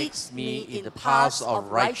 He Makes me in the paths of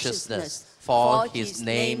righteousness for His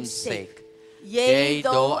name's sake. Yea,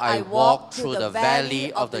 though I walk through the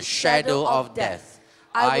valley of the shadow of death,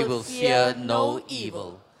 I will fear no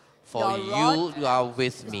evil. For you are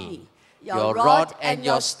with me. Your rod and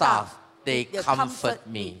your staff, they comfort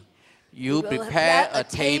me. You prepare a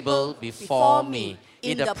table before me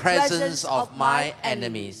in the presence of my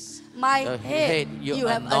enemies. My head you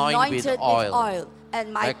have anointed with oil,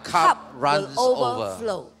 and my cup runs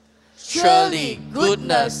over. Surely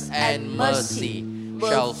goodness and mercy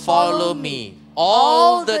shall follow me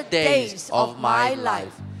all the days of my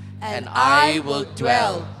life, and I will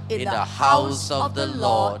dwell in the house of the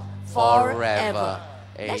Lord forever.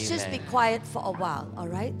 Let's just be quiet for a while, all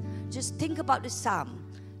right? Just think about the psalm.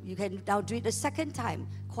 You can now do it the second time,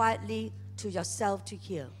 quietly to yourself to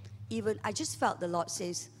hear. Even I just felt the Lord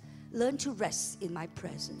says, learn to rest in my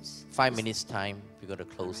presence. 5 minutes time, we're going to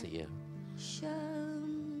close here.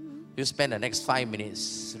 You spend the next 5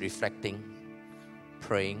 minutes reflecting,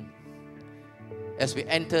 praying. As we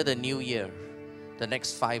enter the new year, the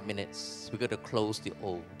next 5 minutes, we're going to close the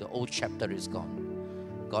old. The old chapter is gone.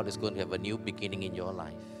 God is going to have a new beginning in your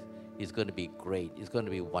life. It's going to be great. It's going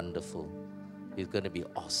to be wonderful. It's going to be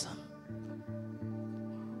awesome.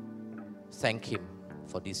 Thank Him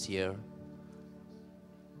for this year.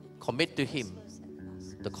 Commit to Him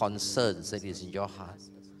the concerns that is in your heart.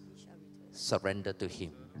 Surrender to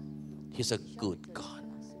Him. He's a good God.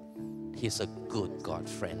 He's a good God,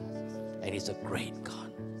 friend. And He's a great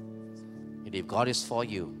God. And if God is for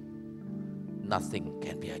you, nothing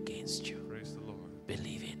can be against you. Praise the Lord.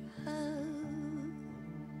 Believe it.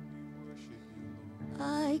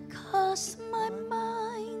 I cast my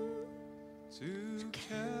mind To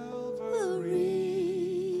Calvary,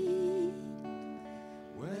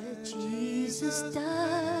 where Jesus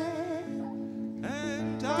died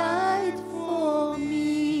and for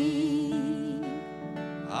me.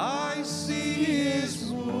 I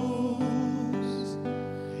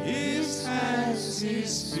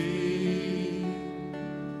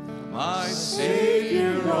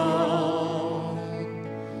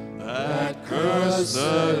that cursed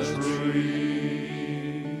tree.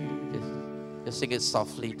 Just sing it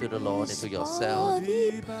softly to the Lord and to yourself.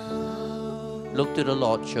 Look to the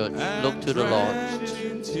Lord, church. Look to the Lord,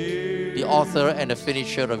 the author and the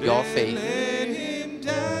finisher of your faith.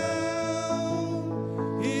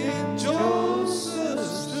 In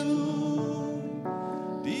Joseph's tomb,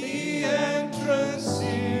 the entrance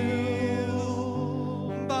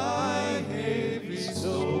sealed by heavy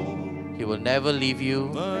stone. He will never leave you.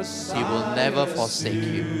 He will never forsake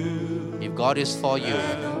you. If God is for you,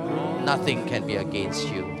 nothing can be against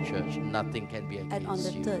you, church. Nothing can be against you. And on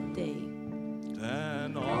the third day,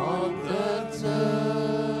 And on the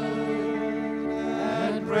third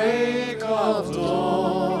at break of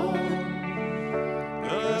dawn,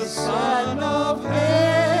 the Son of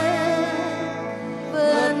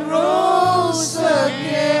Heaven rose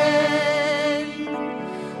again.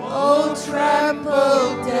 O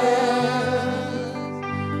trampled death,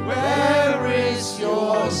 where is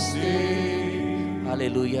your sting?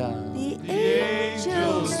 Hallelujah. the The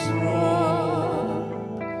angels roar,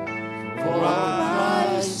 for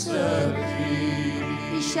Christ the King.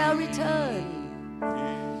 He shall return.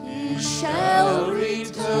 He shall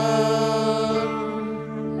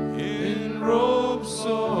Return in robes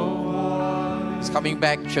of white. He's coming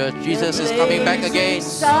back, church. Jesus is coming back again.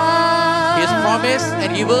 Sun He has promised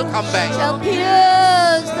and He will come back. shall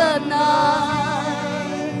pierce the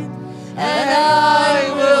night, and I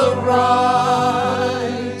will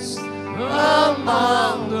rise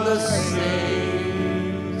among the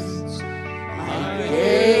saints. My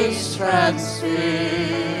gaze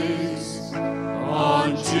transfixed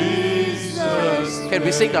On Jesus, Can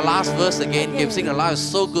we sing the last verse again? Can we sing the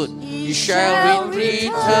last? So good. You shall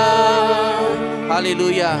return.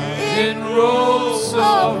 Hallelujah. in robes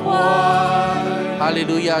of white,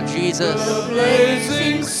 Hallelujah, Jesus.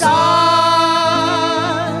 blazing sun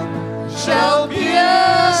shall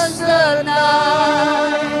pierce the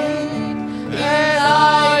night, and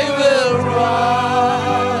I will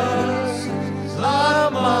rise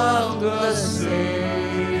among the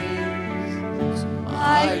saints.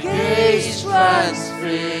 My gaze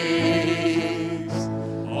transfixed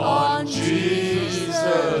on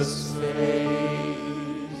Jesus'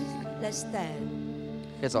 face. Let's stand.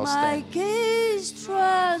 Let's all My stand. gaze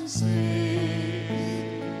transfixed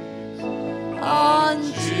on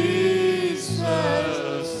Jesus'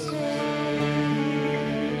 face.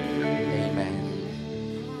 Amen.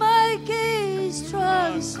 My gaze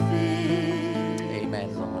transfixed Amen,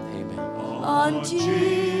 Lord. Amen. on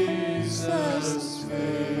Jesus'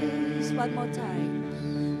 face. One more time.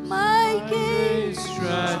 My gaze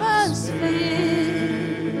transfixed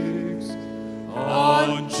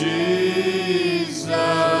on Jesus'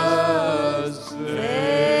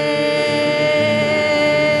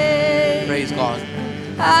 face. Praise God.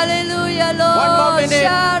 Hallelujah, Lord. One more minute.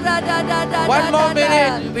 Sha-da-da-da-da-da-da-da. One more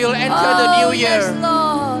minute. We'll enter the new year. Yes,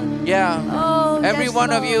 Lord. Yeah. Oh, Every yes,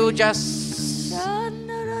 one of Lord. you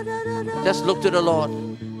just look to the Lord.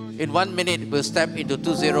 In 1 minute, we'll step into Oh,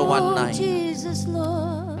 2019. Jesus,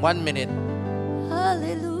 Lord. 1 minute.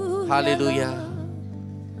 Hallelujah. Hallelujah.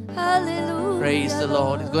 Hallelujah. Praise the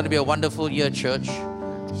Lord. It's going to be a wonderful year, church.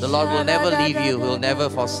 The Lord will never leave you. He will never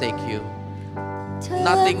forsake you.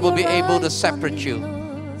 Nothing will be able to separate you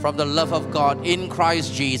from the love of God in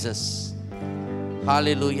Christ Jesus.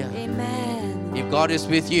 Hallelujah. Amen. If God is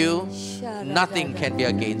with you, nothing can be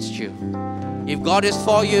against you. If God is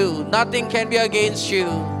for you, nothing can be against you.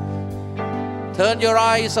 Turn your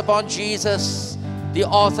eyes upon Jesus, the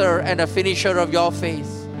author and the finisher of your faith.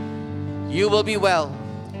 You will be well.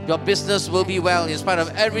 Your business will be well in spite of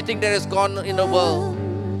everything that has gone in the world.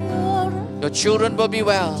 Your children will be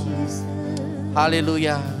well.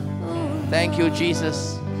 Hallelujah. Thank you,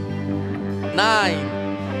 Jesus. 9,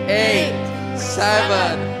 8,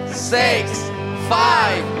 7, 6,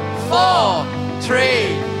 5, 4,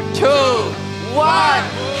 3, 2, 1.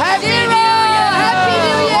 Happy New Year! Happy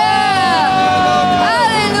New Year!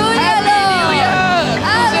 Hallelujah, Happy New Lord. Year!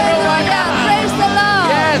 Hallelujah. Praise the Lord.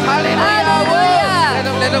 Yes, hallelujah. Hallelujah.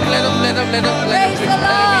 Let them Praise the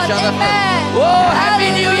Lord. each other. Amen. Whoa, Happy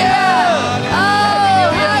New Year! Oh,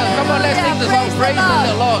 hallelujah. Come on, let's sing the song. Praise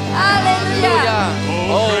the Lord. Hallelujah.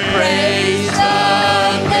 Oh, praise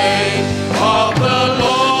the name of the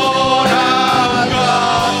Lord our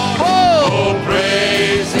God. Oh,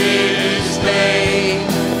 praise His name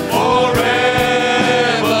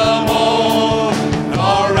forever.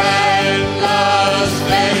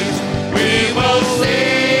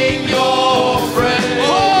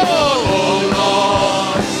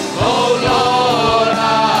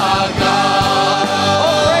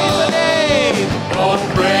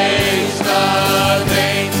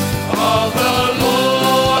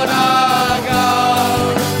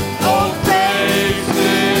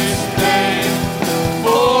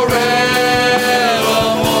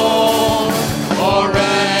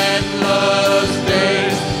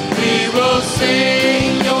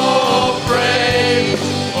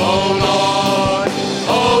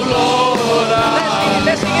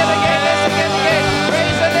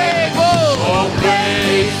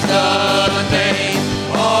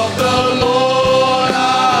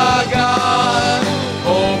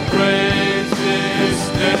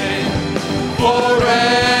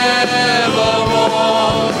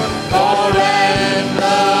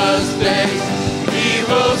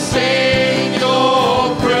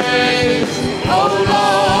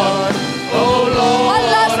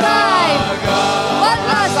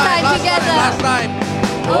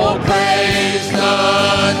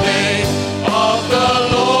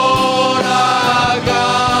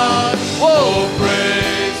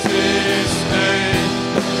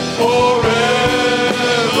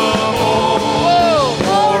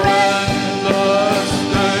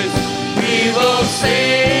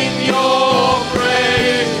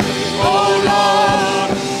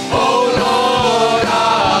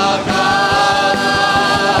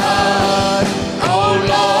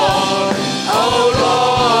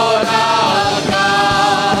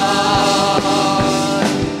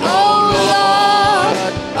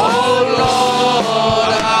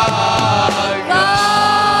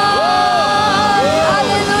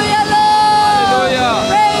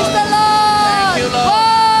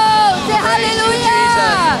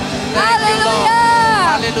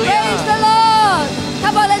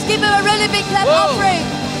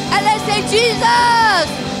 Jesus!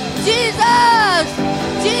 Jesus!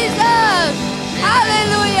 Jesus!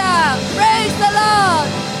 Hallelujah! Praise the Lord!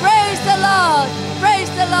 Praise the Lord! Praise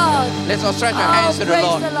the Lord! Let's all stretch our hands to the praise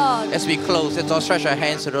Lord. the Lord. As we close, let's all stretch our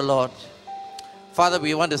hands to the Lord. Father,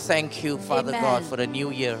 we want to thank you, Father Amen. God, for the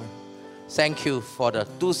new year. Thank you for the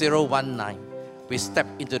 2019. We step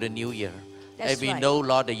into the new year. That's and we right. know,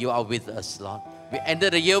 Lord, that you are with us, Lord. We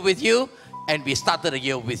ended the year with you, and we started the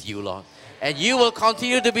year with you, Lord. And you will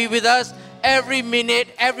continue to be with us every minute,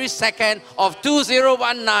 every second of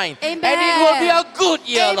 2019. Amen. And it will be a good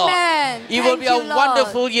year, Lord. Amen. It will Thank be you, a Lord.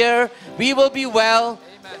 wonderful year. We will be well.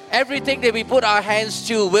 Everything that we put our hands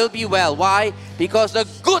to will be well. Why? Because the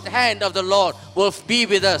good hand of the Lord will be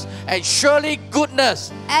with us. And surely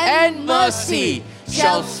goodness and mercy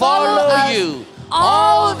shall follow us you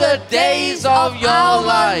all the days of your our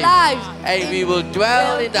life. lives. And we will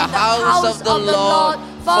dwell in the house of the Lord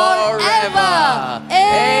forever.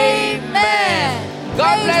 Amen.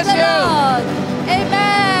 God Praise bless the you. Lord.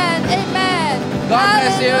 Amen. Amen. God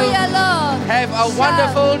bless you. Hallelujah, Lord. Have a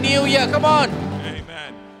wonderful new year. Come on.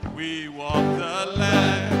 Amen. We walk the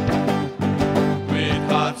land with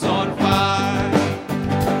hearts on fire,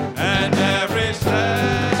 and every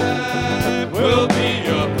step will be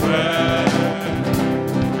a prayer.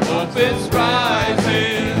 Hope is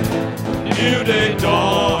rising, new day dawns.